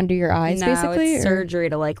filler under your eyes, no, basically? it's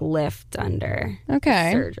surgery to like lift under.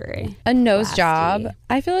 Okay. Surgery. A nose Plasty. job.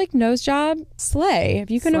 I feel like nose job, slay.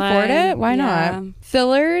 If you can Slay. afford it, why Yeah. not?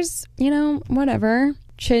 Fillers, whatever.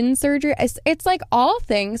 Chin surgery. It's like all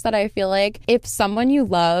things that I feel like if someone you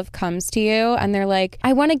love comes to you and they're like,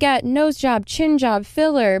 I want to get nose job, chin job,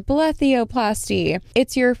 filler, blepharoplasty,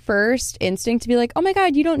 it's your first instinct to be like, oh my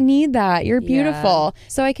God, you don't need that. You're beautiful. Yeah.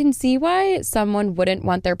 So I can see why someone wouldn't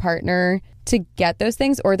want their partner to get those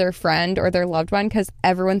things, or their friend or their loved one, because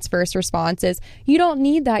everyone's first response is, you don't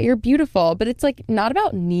need that, you're beautiful. But it's like not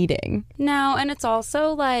about needing. No, and it's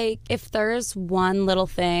also like if there's one little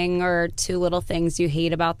thing or two little things you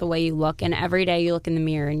hate about the way you look, and every day you look in the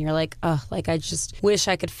mirror and you're like, oh, like I just wish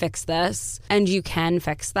I could fix this, and you can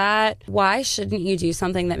fix that, why shouldn't you do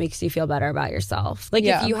something that makes you feel better about yourself? Like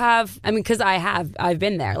if you have, I mean, because I've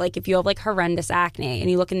been there, like if you have like horrendous acne and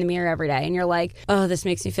you look in the mirror every day and you're like, oh, this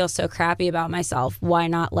makes me feel so crappy about myself, why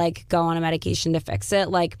not like go on a medication to fix it?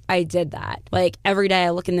 Like I did that. Like every day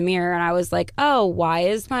I look in the mirror and I was like, oh, why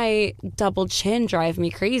is my double chin driving me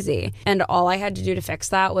crazy? And all I had to do to fix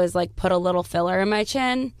that was like put a little filler in my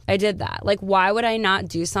chin. I did that. Like why would I not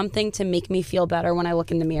do something to make me feel better when I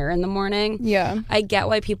look in the mirror in the morning? Yeah. I get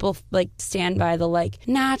why people like stand by the like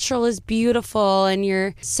natural is beautiful and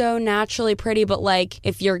you're so naturally pretty, but like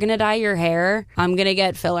if you're gonna dye your hair, I'm gonna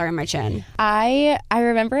get filler in my chin. I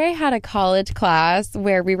remember I had a college class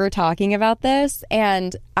where we were talking about this,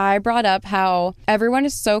 and I brought up how everyone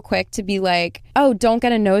is so quick to be like, oh, don't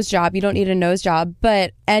get a nose job. You don't need a nose job.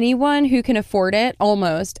 But anyone who can afford it,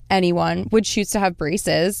 almost anyone, would choose to have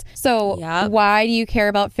braces. So why do you care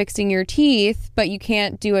about fixing your teeth, but you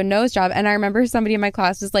can't do a nose job? And I remember somebody in my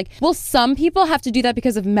class was like, well, some people have to do that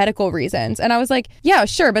because of medical reasons. And I was like, yeah,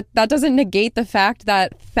 sure. But that doesn't negate the fact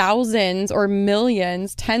that thousands or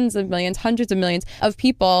millions, tens of millions, hundreds of millions of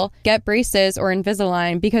people get braces or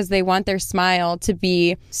Invisalign because they want their smile to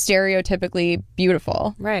be stereotypically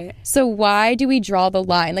beautiful. Right. So why do we draw the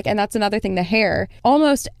line? Like, and that's another thing, the hair.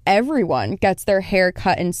 Almost everyone gets their hair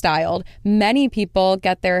cut and styled. Many people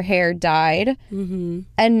get their hair dyed, and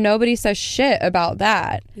nobody says shit about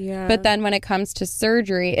that. Yeah. But then when it comes to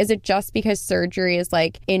surgery, is it just because surgery is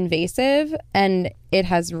like invasive and it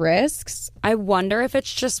has risks? I wonder if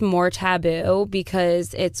it's just more taboo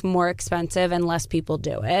because it's more expensive and less people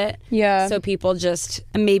do it. Yeah. So people just,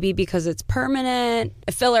 maybe because it's permanent.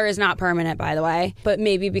 A filler is not permanent, by the way, but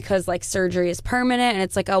maybe because like surgery is permanent and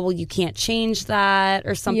it's like, oh, well, you can't change that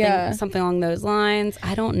or something, something along those lines.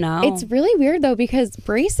 I don't know. It's really weird though, because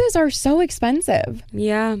braces are so expensive.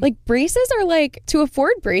 Yeah. Like braces are like, to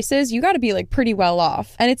afford braces, you got to be like pretty well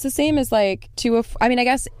off. And it's the same as like I mean, I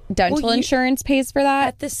guess dental insurance pays for that.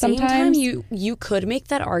 At the same time, you could make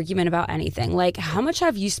that argument about anything. Like, how much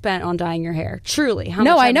have you spent on dyeing your hair? Truly, how much?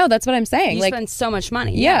 No, I know. That's what I'm saying. You like, spend so much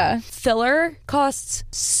money. Yeah. Filler costs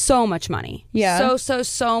so much money. Yeah.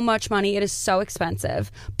 So much money. It is so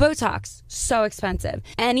expensive. Botox, so expensive.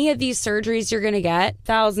 Any of these surgeries you're going to get,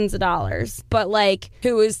 thousands of dollars. But like,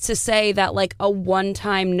 who is to say that like a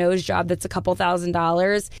one-time nose job that's a couple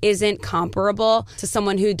 $1,000s isn't comparable to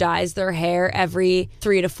someone who dyes their hair every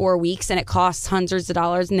 3 to 4 weeks and it costs hundreds of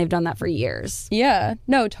dollars and they've done that for years. Yeah,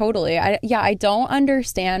 no, totally. I don't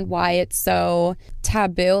understand why it's so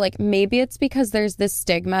taboo. Like maybe it's because there's this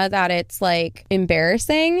stigma that it's like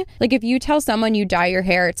embarrassing. Like if you tell someone you dye your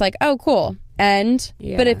hair, it's like, oh, cool.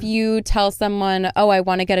 But if you tell someone, oh, I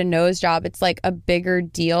want to get a nose job, it's like a bigger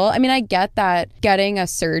deal. I mean, I get that getting a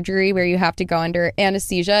surgery where you have to go under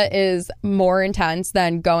anesthesia is more intense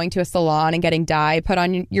than going to a salon and getting dye put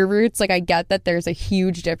on your roots. Like I get that there's a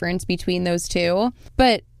huge difference between those two,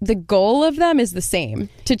 but the goal of them is the same,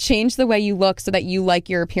 to change the way you look so that you like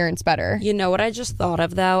your appearance better. You know what I just thought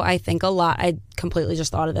of, though? I completely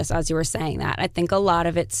just thought of this as you were saying that. I think a lot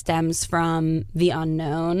of it stems from the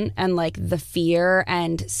unknown and like the fear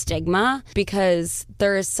and stigma, because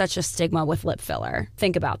there is such a stigma with lip filler.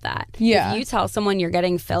 Think about that. Yeah. If you tell someone you're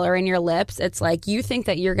getting filler in your lips, it's like you think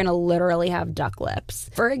that you're going to literally have duck lips.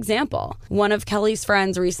 For example, one of Kelly's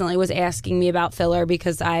friends recently was asking me about filler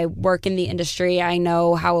because I work in the industry. I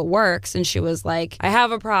know how it works. And she was like, I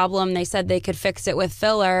have a problem. They said they could fix it with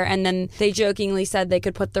filler. And then they jokingly said they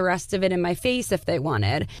could put the rest of it in my face if they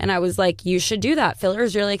wanted. And I was like, you should do that. Filler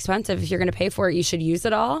is really expensive. If you're going to pay for it, you should use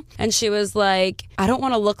it all. And she was like, I don't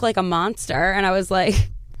want to look like a monster. And I was like,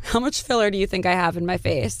 how much filler do you think I have in my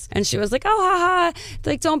face? And she was like, oh, haha,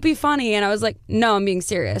 like, don't be funny. And I was like, no, I'm being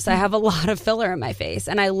serious. I have a lot of filler in my face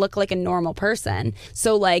and I look like a normal person.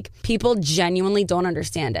 So like people genuinely don't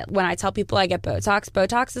understand it. When I tell people I get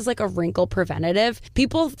Botox is like a wrinkle preventative.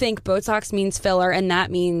 People think Botox means filler and that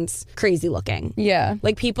means crazy looking. Yeah.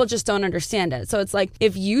 Like people just don't understand it. So it's like,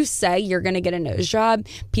 if you say you're going to get a nose job,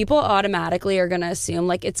 people automatically are going to assume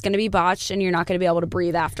like it's going to be botched and you're not going to be able to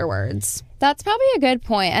breathe afterwards. That's probably a good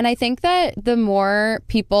point. And I think that the more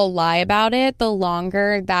people lie about it, the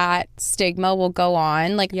longer that stigma will go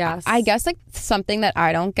on. Like, yes. I guess like something that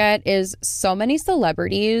I don't get is so many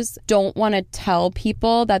celebrities don't want to tell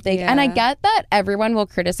people that they, and I get that everyone will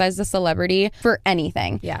criticize the celebrity for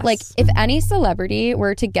anything. Yes. Like if any celebrity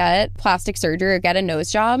were to get plastic surgery or get a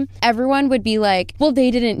nose job, everyone would be like, well, they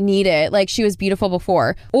didn't need it. Like she was beautiful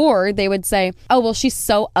before. Or they would say, oh, well, she's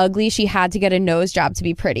so ugly. She had to get a nose job to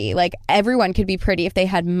be pretty. Like everyone could be pretty if they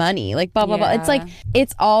had money, like blah, blah, blah. It's like,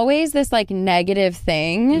 it's always this like negative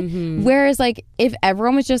thing. Mm-hmm. Whereas like if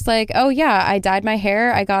everyone was just like, oh yeah, I dyed my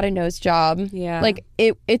hair, I got a nose job. Yeah. Like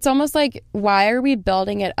it's almost like, why are we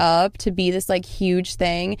building it up to be this like huge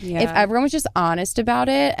thing? Yeah. If everyone was just honest about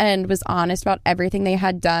it and was honest about everything they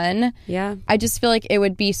had done, I just feel like it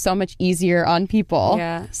would be so much easier on people.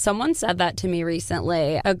 Yeah. Someone said that to me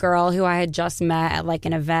recently. A girl who I had just met at like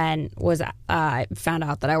an event was, found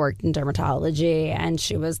out that I worked in dermatology dermatology, and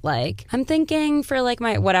she was like, I'm thinking for like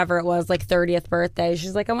my whatever it was, like 30th birthday,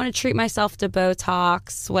 she's like, I want to treat myself to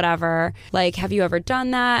Botox, whatever. Like, have you ever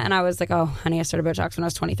done that? And I was like, oh, honey, I started Botox when I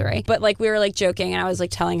was 23. But like we were like joking, and I was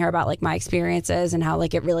like telling her about like my experiences and how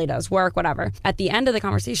like it really does work, whatever. At the end of the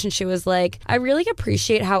conversation, she was like, I really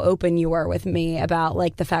appreciate how open you were with me about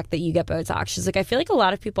like the fact that you get Botox. She's like, I feel like a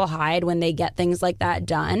lot of people hide when they get things like that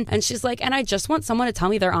done. And she's like, and I just want someone to tell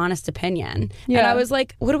me their honest opinion. Yeah. And I was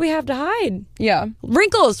like, what do we have to hide? Yeah.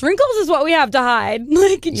 Wrinkles is what we have to hide.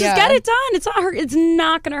 Like, just get it done. It's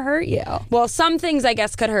not going to hurt you. Well, some things I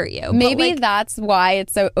guess could hurt you. Maybe that's why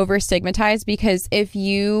it's so over stigmatized, because if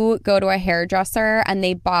you go to a hairdresser and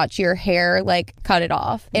they botch your hair, like cut it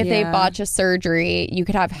off. If they botch a surgery, you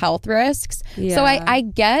could have health risks. Yeah. So I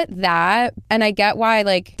get that, and I get why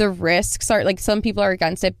like the risks are like, some people are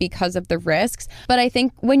against it because of the risks. But I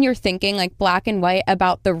think when you're thinking like black and white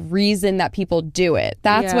about the reason that people do it,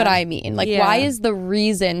 that's what I mean. Like, why is the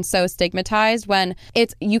reason so stigmatized when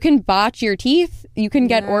it's, you can botch your teeth, you can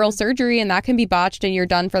get oral surgery and that can be botched and you're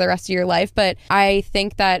done for the rest of your life. But I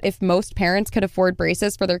think that if most parents could afford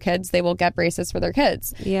braces for their kids, they will get braces for their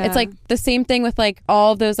kids. Yeah. It's like the same thing with like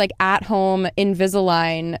all those like at-home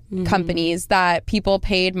Invisalign companies that people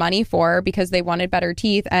paid money for because they wanted better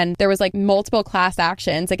teeth, and there was like multiple class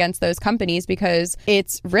actions against those companies because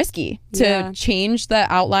it's risky to change the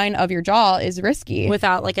outline of your jaw is risky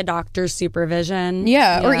without like a doctor's supervision.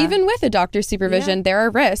 Or even with a doctor's supervision, there are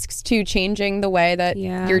risks to changing the way that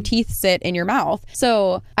your teeth sit in your mouth.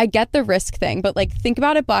 So I get the risk thing, but like think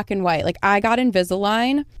about it black and white. Like I got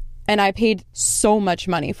Invisalign and I paid so much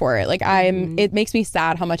money for it. Like it makes me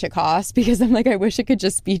sad how much it costs, because I'm like, I wish it could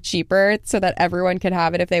just be cheaper so that everyone could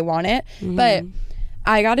have it if they want it. But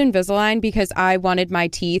I got Invisalign because I wanted my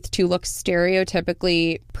teeth to look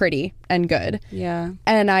stereotypically pretty and good. Yeah.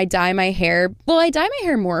 And I dye my hair. Well, I dye my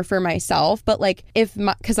hair more for myself, but like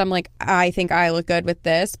because I'm like, I think I look good with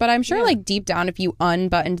this. But I'm sure like deep down, if you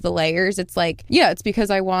unbuttoned the layers, it's like, it's because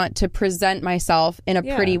I want to present myself in a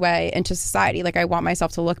pretty way into society. Like I want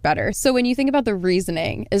myself to look better. So when you think about the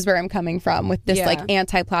reasoning is where I'm coming from with this like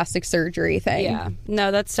anti-plastic surgery thing. Yeah.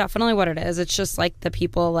 No, that's definitely what it is. It's just like the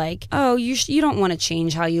people like, oh, you don't want to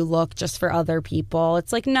change how you look just for other people.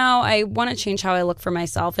 It's like, no, I want to change how I look for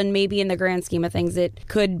myself. And maybe in the grand scheme of things, it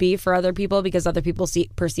could be for other people because other people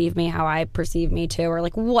perceive me how I perceive me too, or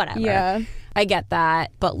like whatever. Yeah. I get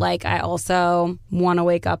that. But like, I also want to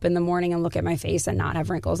wake up in the morning and look at my face and not have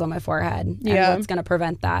wrinkles on my forehead. And what's going to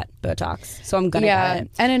prevent that? Botox. So I'm going to get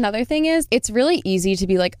it. And another thing is, it's really easy to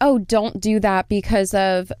be like, oh, don't do that because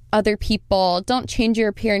of other people. Don't change your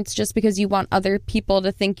appearance just because you want other people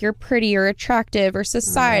to think you're pretty or attractive, or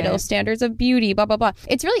societal standards of beauty, blah, blah, blah.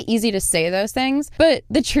 It's really easy to say those things. But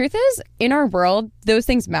the truth is, in our world, those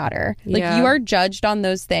things matter. Like you are judged on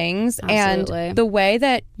those things. Absolutely. And the way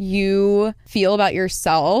that you feel about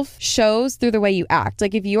yourself shows through the way you act.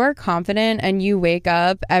 Like if you are confident and you wake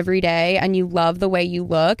up every day and you love the way you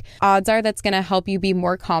look, odds are that's going to help you be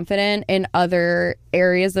more confident in other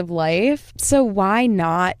areas of life. So why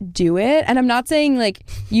not do it? And I'm not saying like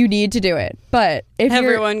you need to do it, but if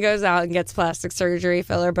everyone goes out and gets plastic surgery,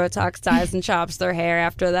 filler, Botox, dyes, and chops their hair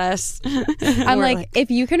after this, I'm like,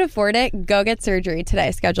 if you can afford it, go get surgery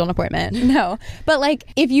today. Schedule an appointment. No, but like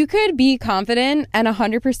if you could be confident and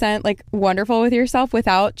 100% like wonderful with yourself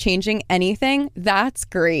without changing anything, that's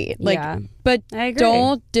great. Like, but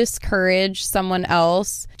don't discourage someone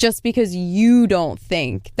else just because you don't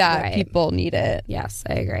think that people need it. Yes,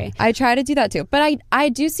 I agree. I try to do that too. But I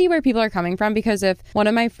do see where people are coming from, because if one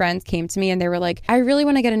of my friends came to me and they were like, I really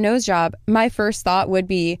want to get a nose job, my first thought would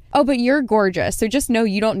be, oh, but you're gorgeous. So just know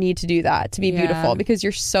you don't need to do that to be beautiful, because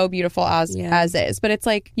you're so beautiful as is. But it's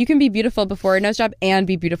like, you can be beautiful before a nose job and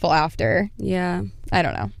be beautiful after. Yeah. I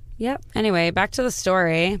don't know. Yep. Anyway, back to the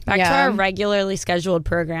story. Back to our regularly scheduled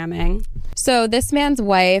programming. So this man's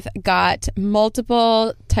wife got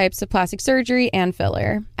multiple types of plastic surgery and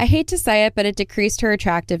filler. I hate to say it, but it decreased her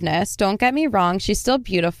attractiveness. Don't get me wrong, she's still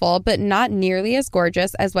beautiful, but not nearly as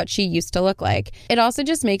gorgeous as what she used to look like. It also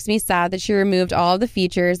just makes me sad that she removed all of the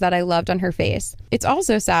features that I loved on her face. It's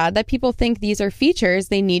also sad that people think these are features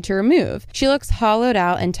they need to remove. She looks hollowed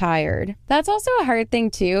out and tired. That's also a hard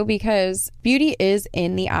thing too, because beauty is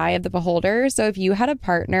in the eye of the beholder. So if you had a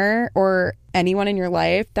partner or anyone in your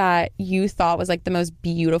life that you thought was like the most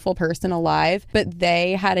beautiful person alive, but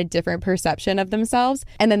they had a different perception of themselves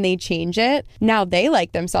and then they change it. Now they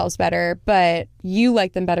like themselves better, but you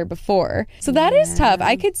liked them better before. So that is tough.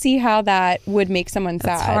 I could see how that would make someone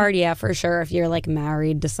sad. It's hard, yeah, for sure, if you're like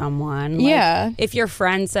married to someone. Like, yeah. If your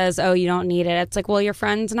friend says, oh, you don't need it, it's like, well, your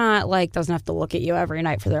friend's not like, doesn't have to look at you every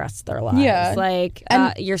night for the rest of their lives. Yeah. Like,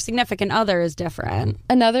 your significant other is different.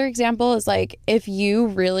 Another example is like, if you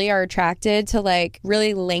really are attracted to like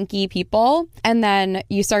really lanky people and then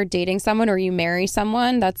you start dating someone or you marry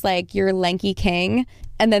someone that's like your lanky king,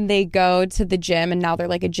 and then they go to the gym and now they're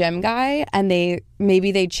like a gym guy, and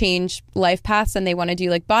maybe they change life paths and they want to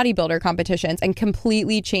do like bodybuilder competitions and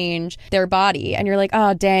completely change their body. And you're like,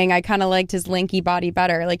 oh, dang, I kind of liked his lanky body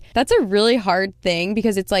better. Like, that's a really hard thing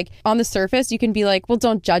because it's like on the surface, you can be like, well,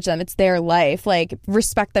 don't judge them. It's their life. Like,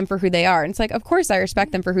 respect them for who they are. And it's like, of course I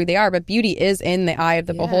respect them for who they are, but beauty is in the eye of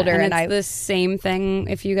the beholder. And it's the same thing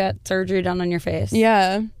if you get surgery done on your face.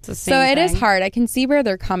 Yeah. It's the same so thing. It is hard. I can see where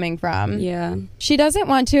they're coming from. Yeah. She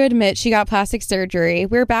doesn't want to admit she got plastic surgery.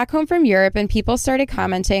 We're back home from Europe and people started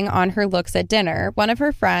commenting on her looks at dinner. One of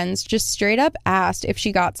her friends just straight up asked if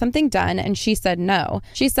she got something done and she said no.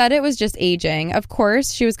 She said it was just aging. Of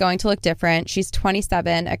course, she was going to look different. She's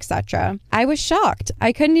 27, etc. I was shocked.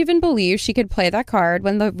 I couldn't even believe she could play that card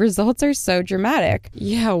when the results are so dramatic.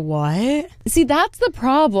 Yeah, what? See, that's the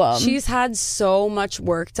problem. She's had so much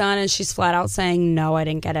work done and she's flat out saying, no, I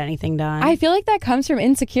didn't get anything done. I feel like that comes from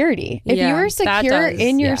insecurity. If you were secure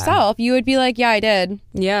in yourself, you would be like, yeah, I did.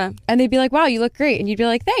 Yeah. And they'd be like, wow, you look great. And you'd be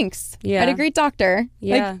like, thanks. Yeah. I had a great doctor.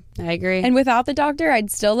 Yeah, I agree. And without the doctor, I'd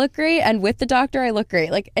still look great. And with the doctor, I look great.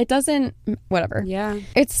 Like, it doesn't, whatever. Yeah.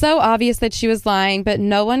 It's so obvious that she was lying, but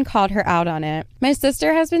no one called her out on it. My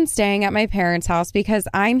sister has been staying at my parents' house because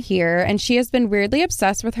I'm here, and she has been weirdly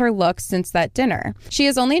obsessed with her looks since that dinner. She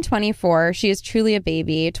is only 24. She is truly a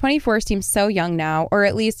baby. 24 seems so young now, or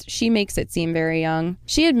at least she makes it seem very young.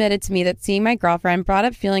 She admitted to me that seeing my girlfriend brought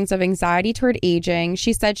up feelings of anxiety toward aging.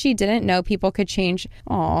 She said she didn't know people could change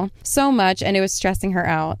so much, and it was stressing her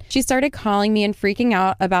out. She started calling me and freaking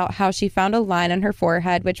out about how she found a line on her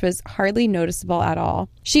forehead, which was hardly noticeable at all.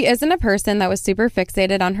 She isn't a person that was super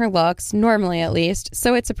fixated on her looks, normally at least,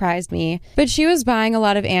 so it surprised me. But she was buying a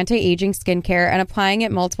lot of anti-aging skincare and applying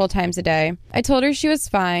it multiple times a day. I told her she was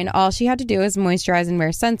fine. All she had to do was moisturize and wear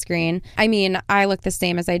sunscreen. I mean, I look the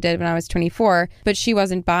same as I did when I was 24, but she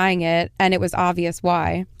wasn't buying it, and it was obvious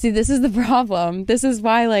why. See, this is the problem. This is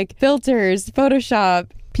why, like, filters,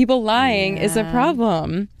 Photoshop, people lying is a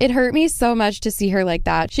problem. It hurt me so much to see her like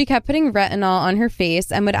that. She kept putting retinol on her face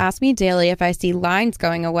and would ask me daily if I see lines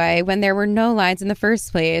going away when there were no lines in the first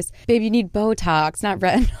place. Babe, you need Botox, not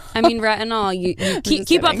retinol. I mean, retinol, you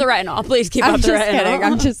keep up the retinol. Please keep up the retinol.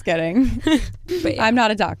 I'm just kidding. But yeah. I'm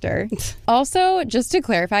not a doctor. Also, just to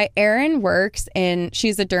clarify, Erin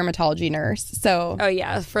she's a dermatology nurse. So, oh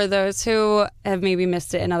yeah, for those who have maybe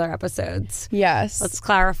missed it in other episodes. Yes. Let's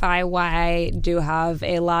clarify why I do have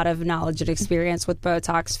a lot of knowledge and experience with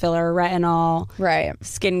Botox, filler, retinol, right,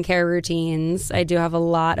 skincare routines. I do have a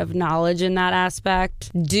lot of knowledge in that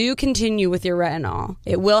aspect. Do continue with your retinol.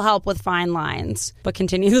 It will help with fine lines, but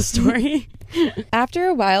continue the story. After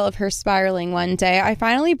a while of her spiraling one day, I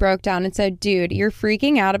finally broke down and said, dude, you're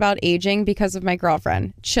freaking out about aging because of my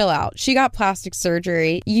girlfriend. Chill out. She got plastic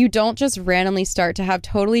surgery. You don't just randomly start to have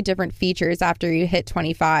totally different features after you hit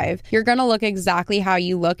 25. You're going to look exactly how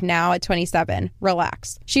you look now at 27.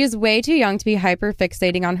 Relax. She is way too young to be hyper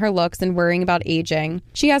fixating on her looks and worrying about aging.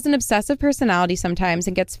 She has an obsessive personality sometimes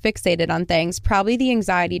and gets fixated on things, probably the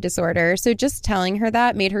anxiety disorder. So just telling her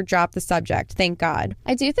that made her drop the subject. Thank God.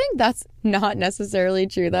 I do think that's not necessarily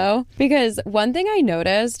true though, because one thing I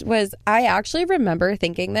noticed was I actually remember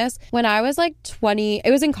thinking this when I was like 20.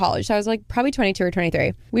 It was in college, so I was like probably 22 or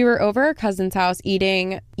 23. We were over our cousin's house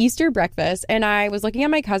eating Easter breakfast, and I was looking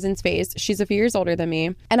at my cousin's face. She's a few years older than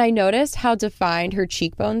me, and I noticed how defined her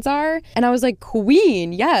cheekbones are, and I was like,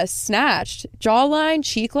 queen, yes, snatched, jawline,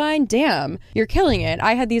 cheek line, damn, you're killing it.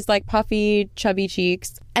 I had these like puffy, chubby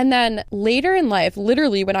cheeks. And then later in life,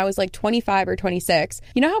 literally when I was like 25 or 26,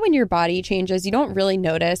 you know how when your body changes, you don't really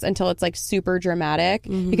notice until it's like super dramatic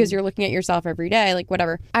because you're looking at yourself every day, like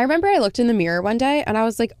whatever. I remember I looked in the mirror one day and I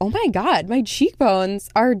was like, oh my God, my cheekbones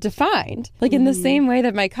are defined, like in the same way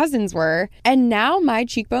that my cousins were. And now my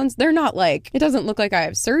cheekbones, they're not like, it doesn't look like I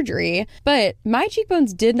have surgery, but my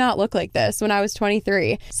cheekbones did not look like this when I was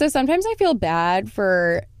 23. So sometimes I feel bad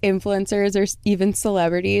for influencers or even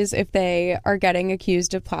celebrities if they are getting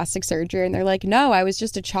accused of plastic surgery and they're like, no, I was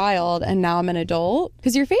just a child and now I'm an adult,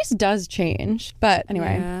 because your face does change. But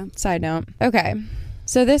anyway, Side note. Okay.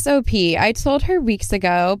 So this OP, I told her weeks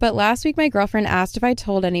ago, but last week my girlfriend asked if I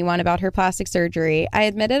told anyone about her plastic surgery. I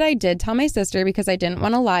admitted I did tell my sister because I didn't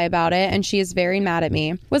want to lie about it, and she is very mad at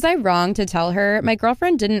me. Was I wrong to tell her? My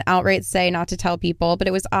girlfriend didn't outright say not to tell people, but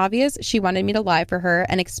it was obvious she wanted me to lie for her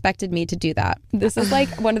and expected me to do that. This is like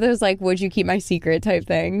one of those like, would you keep my secret type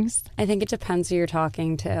things. I think it depends who you're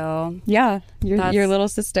talking to. Yeah, your little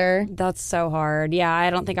sister. That's so hard. Yeah, I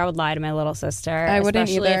don't think I would lie to my little sister. I wouldn't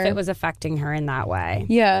especially either. if it was affecting her in that way.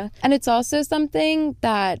 Yeah. And it's also something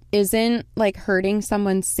that isn't like hurting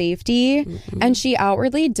someone's safety. And she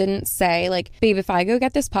outwardly didn't say like, babe, if I go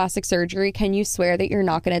get this plastic surgery, can you swear that you're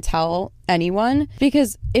not going to tell anyone?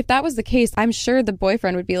 Because if that was the case, I'm sure the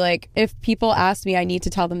boyfriend would be like, if people ask me, I need to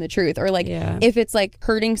tell them the truth. Or like, if it's like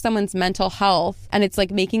hurting someone's mental health and it's like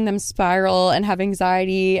making them spiral and have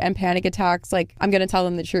anxiety and panic attacks, like I'm going to tell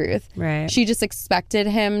them the truth. Right. She just expected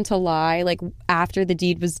him to lie like after the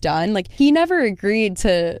deed was done. Like he never agreed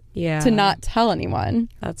to not tell anyone.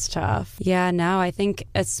 That's tough. Yeah, no, I think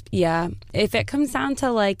if it comes down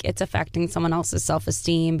to like it's affecting someone else's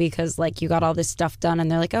self-esteem because like you got all this stuff done and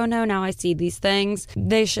they're like, oh no, now I see these things,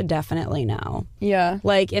 they should definitely know. Yeah.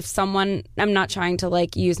 Like if someone, I'm not trying to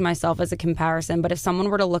like use myself as a comparison, but if someone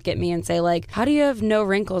were to look at me and say like, how do you have no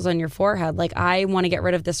wrinkles on your forehead? Like I want to get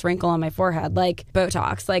rid of this wrinkle on my forehead, like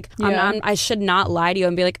Botox. Like I should not lie to you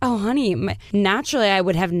and be like, oh honey, naturally I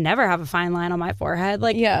would have never have a fine line on my forehead.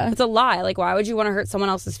 Like it's a lie. Like why would you want to hurt someone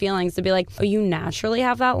else's feelings to be like, oh, you naturally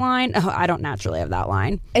have that line? Oh, I don't naturally have that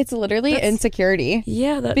line. It's literally insecurity.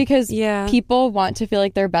 Yeah. Because people want to feel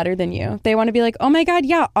like they're better than you. They want to be like, oh my God,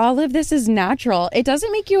 yeah, all of this is natural. It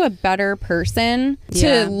doesn't make you a better person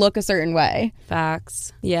to look a certain way.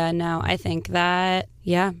 Facts. Yeah, no, I think that,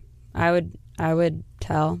 I would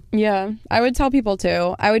tell. Yeah, I would tell people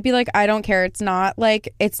too. I would be like, I don't care. It's not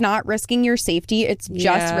risking your safety. It's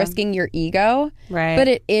just risking your ego. Right. But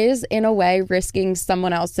it is in a way risking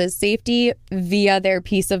someone else's safety via their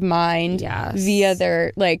peace of mind, via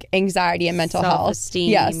their like anxiety and mental health.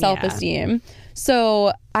 Self-esteem.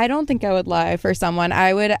 So I don't think I would lie for someone.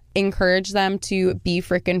 I would encourage them to be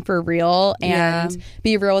freaking for real and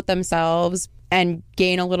be real with themselves and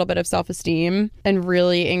gain a little bit of self-esteem and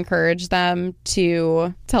really encourage them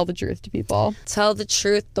to tell the truth to people. Tell the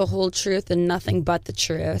truth, the whole truth, and nothing but the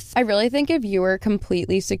truth. I really think if you were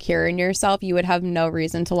completely secure in yourself, you would have no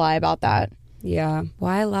reason to lie about that. Yeah.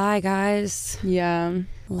 Why lie, guys? Yeah.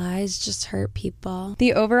 Lies just hurt people.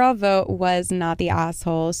 The overall vote was not the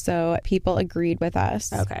asshole, so people agreed with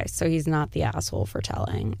us. Okay, so he's not the asshole for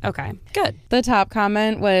telling. Okay, good. The top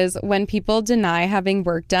comment was, when people deny having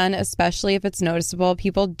work done, especially if it's noticeable,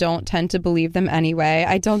 people don't tend to believe them anyway.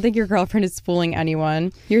 I don't think your girlfriend is fooling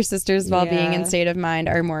anyone. Your sister's well-being and state of mind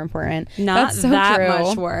are more important. Not That's so that true.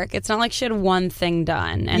 much work. It's not like she had one thing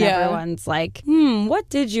done and everyone's like, what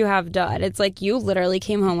did you have done? It's like you literally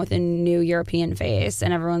came home with a new European face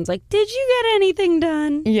and everyone's like, did you get anything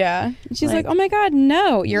done? Yeah. She's like, oh my God,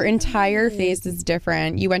 no. Your entire face is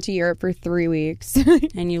different. You went to Europe for 3 weeks.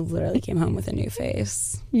 And you literally came home with a new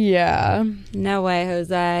face. Yeah. No way,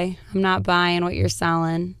 Jose. I'm not buying what you're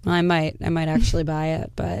selling. Well, I might actually buy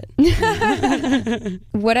it, but.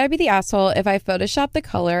 Would I be the asshole if I photoshopped the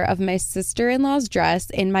color of my sister-in-law's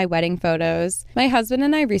dress in my wedding photos? My husband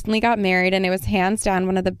and I recently got married and it was hands down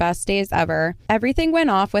one of the best days ever. Everything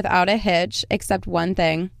went off without a hitch except one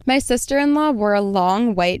thing. My sister-in-law wore a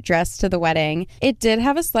long white dress to the wedding. It did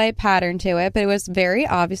have a slight pattern to it, but it was very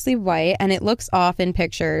obviously white and it looks off in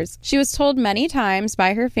pictures. She was told many times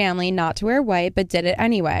by her family not to wear white, but did it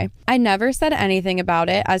anyway. I never said anything about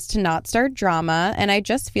it as to not start drama, and I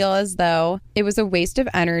just feel as though it was a waste of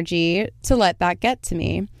energy to let that get to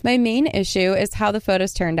me. My main issue is how the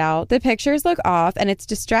photos turned out. The pictures look off and it's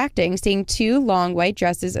distracting seeing 2 long white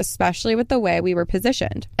dresses, especially with the way we were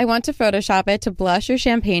positioned. I want to Photoshop it to blush or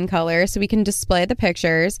champagne color so we can display the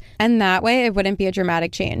pictures, and that way it wouldn't be a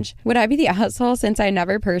dramatic change. Would I be the asshole since I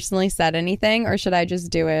never personally said anything, or should I just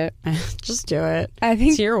do it? Just do it. I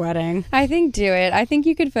think it's your wedding. I think do it. I think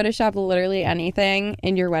you could Photoshop literally anything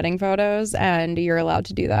in your wedding photos and you're allowed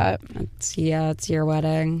to do that. It's your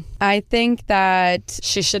wedding. I think that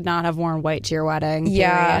she should not have worn white to your wedding.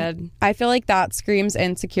 Yeah. Period. I feel like that screams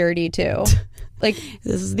insecurity too. Like,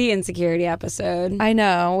 this is the insecurity episode. I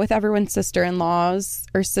know, with everyone's sister-in-laws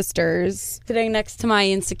or sisters. Sitting next to my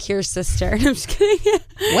insecure sister. I'm just kidding.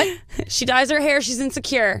 What? She dyes her hair. She's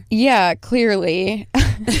insecure. Yeah, clearly.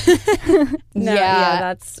 Yeah,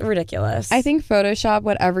 that's ridiculous. I think Photoshop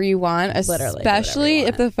whatever you want, Literally especially whatever you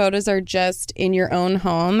if the photos are just in your own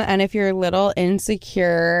home. And if your little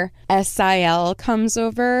insecure SIL comes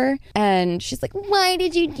over and she's like, why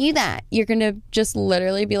did you do that? You're going to just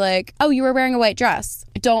literally be like, oh, you were wearing a white dress.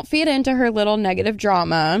 Don't feed into her little negative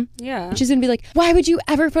drama. Yeah. She's going to be like, why would you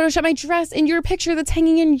ever Photoshop my dress in your picture that's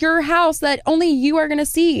hanging in your house that only you are going to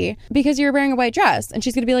see because you're wearing a white dress? And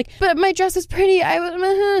she's going to be like, but my dress is pretty.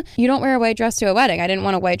 You don't wear a white dress to a wedding. I didn't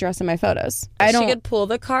want a white dress in my photos. She could pull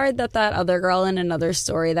the card that other girl in another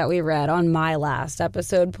story that we read on my last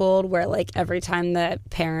episode pulled, where like every time the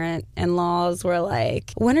parent-in-laws were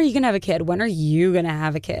like, when are you going to have a kid? When are you going to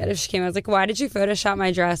have a kid? If she came, I was like, why did you Photoshop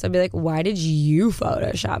my dress? I'd be like, why did you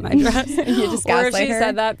Photoshop my dress? You just or if gaslight she her.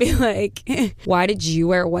 said that, be like, why did you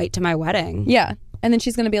wear white to my wedding? Yeah. And then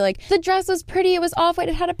she's going to be like, the dress was pretty. It was off-white.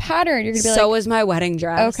 It had a pattern. You're going to be So like, was my wedding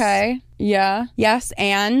dress. okay. Yeah. Yes.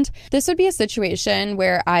 And this would be a situation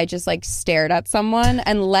where I just like stared at someone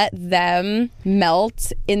and let them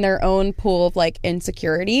melt in their own pool of like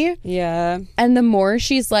insecurity. Yeah. And the more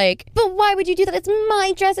she's like, but why would you do that? It's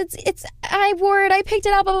my dress. It's I wore it. I picked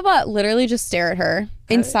it out, blah, blah, blah. Literally just stare at her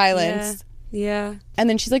in silence. Yeah. And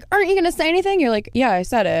then she's like, aren't you going to say anything? You're like, yeah, I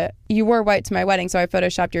said it. You wore white to my wedding, so I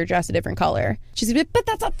Photoshopped your dress a different color. She's going to be like, but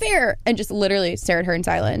that's not fair. And just literally stare at her in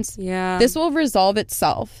silence. Yeah. This will resolve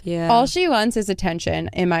itself. Yeah. All she wants is attention,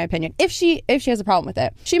 in my opinion. If she has a problem with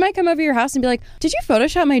it. She might come over your house and be like, did you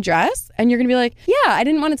Photoshop my dress? And you're going to be like, yeah, I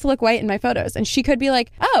didn't want it to look white in my photos. And she could be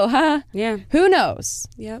like, oh, huh. Yeah. Who knows?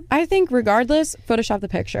 Yep. I think regardless, Photoshop the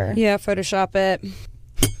picture. Yeah, Photoshop it.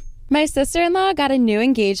 My sister-in-law got a new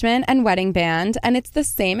engagement and wedding band, and it's the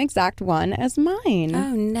same exact one as mine.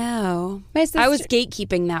 Oh, no. My sister- I was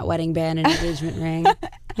gatekeeping that wedding band and engagement ring.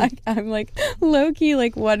 I'm like, low-key,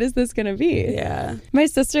 like, what is this going to be? Yeah. My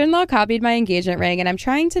sister-in-law copied my engagement ring, and I'm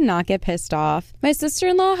trying to not get pissed off. My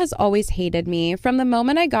sister-in-law has always hated me. From the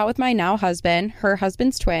moment I got with my now husband, her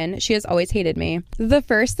husband's twin, she has always hated me. The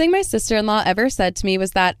first thing my sister-in-law ever said to me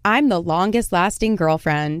was that I'm the longest-lasting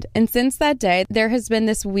girlfriend. And since that day, there has been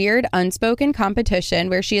this weird, unspoken competition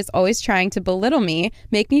where she is always trying to belittle me,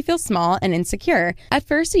 make me feel small and insecure. At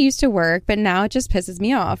first, it used to work, but now it just pisses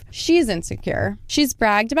me off. She's insecure. She's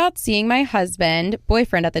bragged about seeing my husband,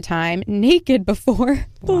 boyfriend at the time, naked before.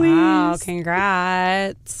 Wow, Please.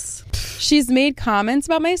 congrats. She's made comments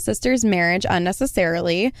about my sister's marriage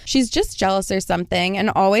unnecessarily. She's just jealous or something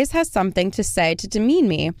and always has something to say to demean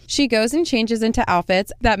me. She goes and changes into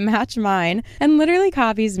outfits that match mine and literally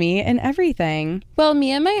copies me in everything. Well,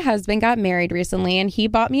 me and my husband got married recently and he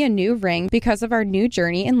bought me a new ring because of our new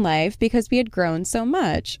journey in life because we had grown so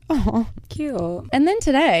much. Oh, Cute. and then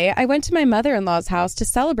today, I went to my mother-in-law's house to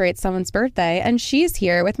celebrate someone's birthday, and she's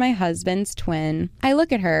here with my husband's twin. I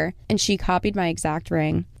look at her, and she copied my exact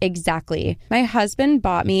ring. Exactly. My husband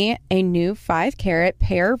bought me a new 5-carat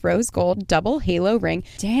pear rose gold double halo ring.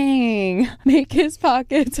 Dang, make his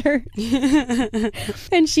pockets hurt.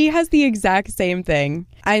 And she has the exact same thing.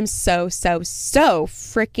 I'm so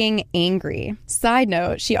freaking angry. Side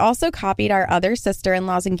note, she also copied our other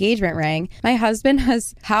sister-in-law's engagement ring. My husband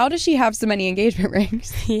has... How does she have so many engagement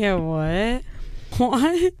rings? Yeah, what?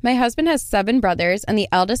 What? My husband has 7 brothers, and the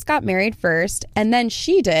eldest got married first, and then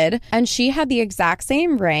she did, and she had the exact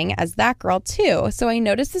same ring as that girl too. So I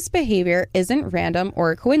noticed this behavior isn't random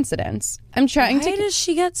or a coincidence. I'm trying Why to... does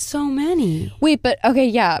she get so many? Wait, but okay,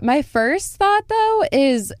 yeah. My first thought, though,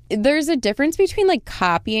 is there's a difference between, like,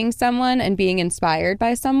 copying someone and being inspired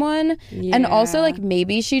by someone. And also, like,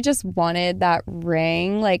 maybe she just wanted that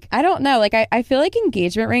ring. Like, I don't know. Like, I feel like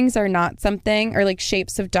engagement rings are not something, or, like,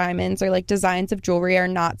 shapes of diamonds or, like, designs of jewelry are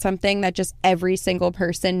not something that just every single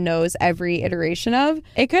person knows every iteration of.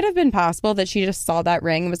 It could have been possible that she just saw that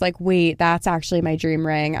ring and was like, wait, that's actually my dream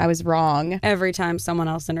ring. I was wrong. Every time someone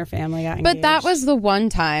else in her family got engaged. But that was the one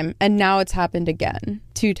time, and now it's happened again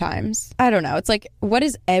 2 times. I don't know. It's like, what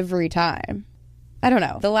is every time? I don't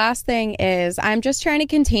know. The last thing is I'm just trying to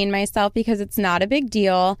contain myself because it's not a big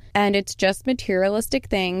deal and it's just materialistic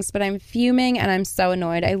things, but I'm fuming and I'm so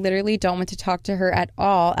annoyed. I literally don't want to talk to her at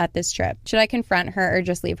all at this trip. Should I confront her or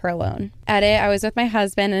just leave her alone? Edit, I was with my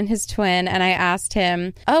husband and his twin and I asked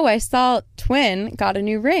him, oh, I saw twin got a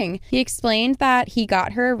new ring. He explained that he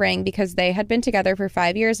got her a ring because they had been together for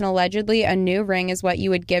 5 years and allegedly a new ring is what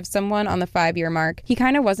you would give someone on the 5-year mark. He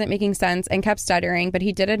kind of wasn't making sense and kept stuttering, but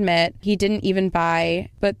he did admit he didn't even buy,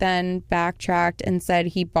 but then backtracked and said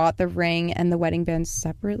he bought the ring and the wedding band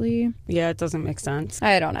separately. Yeah, it doesn't make sense.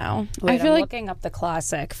 I don't know. Wait, I feel I'm like looking up the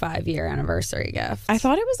classic 5-year anniversary gift. I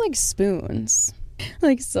thought it was like spoons.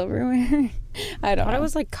 Like silverware. I don't I thought know. it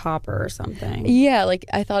was like copper or something. Yeah, like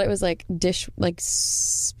I thought it was like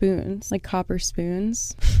spoons, like copper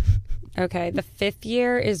spoons. Okay, the 5th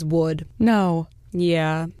year is wood. No.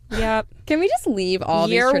 Yeah. Yep. Can we just leave all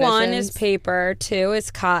these Year traditions? 1 is paper, 2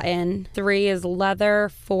 is cotton, 3 is leather,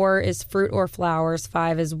 4 is fruit or flowers,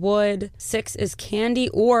 5 is wood, 6 is candy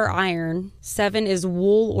or iron, 7 is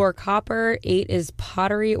wool or copper, 8 is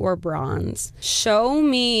pottery or bronze. Show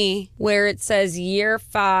me where it says year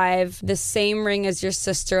 5, the same ring as your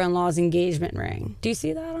sister-in-law's engagement ring. Do you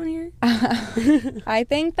see that on here? I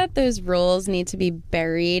think that those rules need to be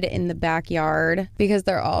buried in the backyard because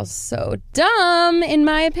they're all so dumb, in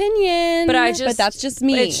my opinion. But that's just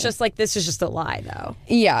me. It's just like, this is just a lie, though.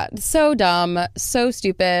 Yeah, so dumb, so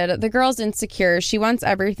stupid. The girl's insecure. She wants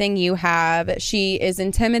everything you have. She is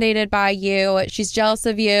intimidated by you. She's jealous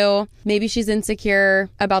of you. Maybe she's insecure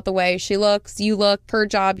about the way she looks, you look, her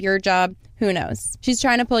job, your job. Who knows? She's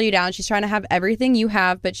trying to pull you down. She's trying to have everything you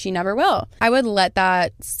have, but she never will. I would let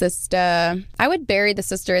that sister... I would bury the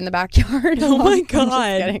sister in the backyard. Oh my I'm God.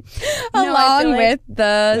 just kidding. No, I feel Along like- with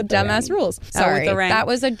the with the dumbass ring. rules. With Sorry, the ring. that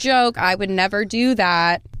was a joke. I would never do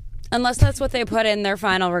that. Unless that's what they put in their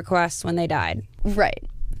final request when they died. Right.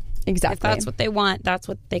 Exactly. If that's what they want, that's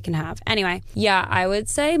what they can have. Anyway, yeah, I would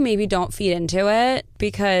say maybe don't feed into it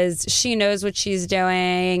because she knows what she's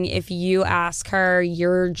doing. If you ask her,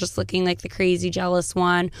 you're just looking like the crazy jealous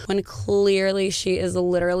one when clearly she is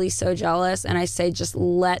literally so jealous. And I say just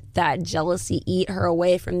let that jealousy eat her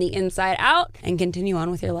away from the inside out and continue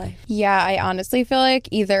on with your life. Yeah, I honestly feel like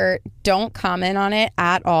either don't comment on it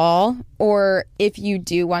at all, or if you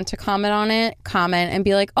do want to comment on it, comment and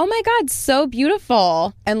be like, oh my God, so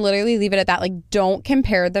beautiful. And literally leave it at that. Like, don't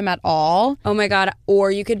compare them at all. Oh my God.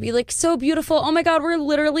 Or you could be like, so beautiful. Oh my God, we're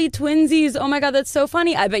literally twinsies. Oh my God, that's so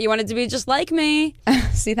funny. I bet you wanted to be just like me.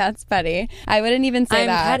 See, that's petty. I wouldn't even say I'm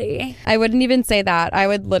that. petty. I wouldn't even say that. I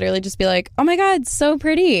would literally just be like, oh my God, so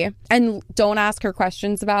pretty. And don't ask her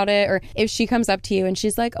questions about it. Or if she comes up to you and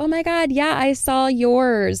she's like, oh my God, yeah, I saw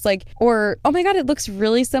yours. Like, or, oh my God, it looks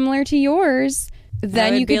really similar to yours.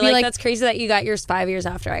 Then you could be like, that's crazy that you got yours 5 years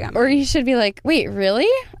after I got mine. or you should be like, wait, really?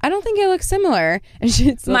 I don't think it looks similar. And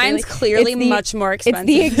she's Mine's clearly much more expensive.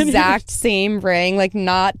 It's the exact same ring, like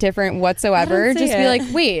not different whatsoever. I don't see Just be it.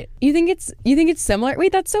 like, wait, you think it's similar?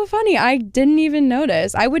 Wait, that's so funny. I didn't even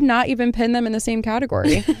notice. I would not even pin them in the same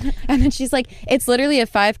category. And then she's like, it's literally a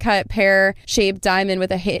 5-cut pear shaped diamond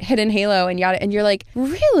with a hidden halo and yada. And you're like,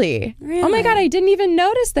 really? Oh my God, I didn't even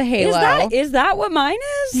notice the halo. Is that what mine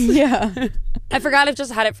is? Yeah. I forgot I've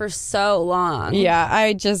just had it for so long. Yeah,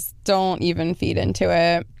 I just don't even feed into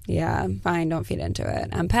it. Yeah, fine, don't feed into it.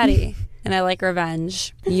 I'm petty and I like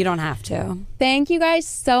revenge. You don't have to. Thank you guys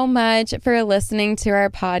so much for listening to our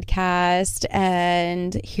podcast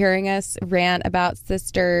and hearing us rant about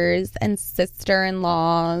sisters and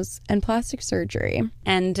sister-in-laws and plastic surgery.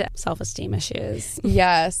 And self-esteem issues.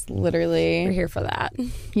 Yes, We're literally. here for that.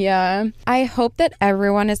 Yeah. I hope that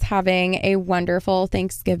everyone is having a wonderful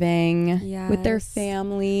Thanksgiving with their Yes.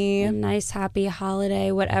 family. A nice, happy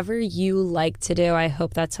holiday. Whatever you like to do, I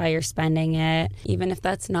hope that's how you're spending it. Even if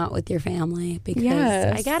that's not with your family, because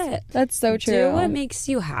Yes. I get it. That's so true. Do what makes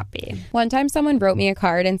you happy. One time someone wrote me a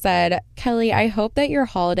card and said, Kelly, I hope that your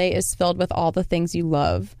holiday is filled with all the things you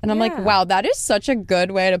love. And I'm like, Yeah. wow, that is such a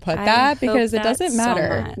good way to put I that because hope it that doesn't so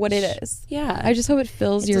matter much. what it is. Yeah. I just hope it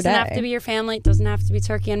fills It your doesn't day. have to be your family. It doesn't have to be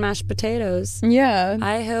turkey and mashed potatoes. Yeah.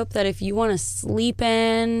 I hope that if you want to sleep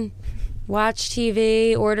in, watch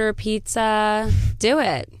TV, order a pizza, do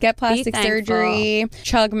it. Get Be plastic thankful. surgery,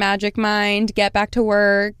 chug Magic Mind, get back to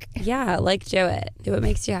work. Yeah, like do it. Do what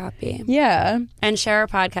makes you happy. Yeah. And share our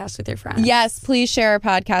podcast with your friends. Yes, please share our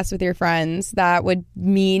podcast with your friends. That would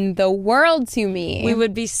mean the world to me. We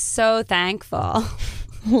would be so thankful.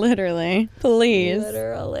 Literally. Please.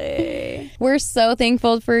 Literally. We're so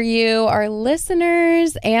thankful for you, our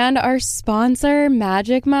listeners, and our sponsor,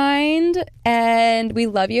 Magic Mind. And we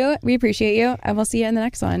love you. We appreciate you. And we'll see you in the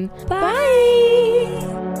next one. Bye.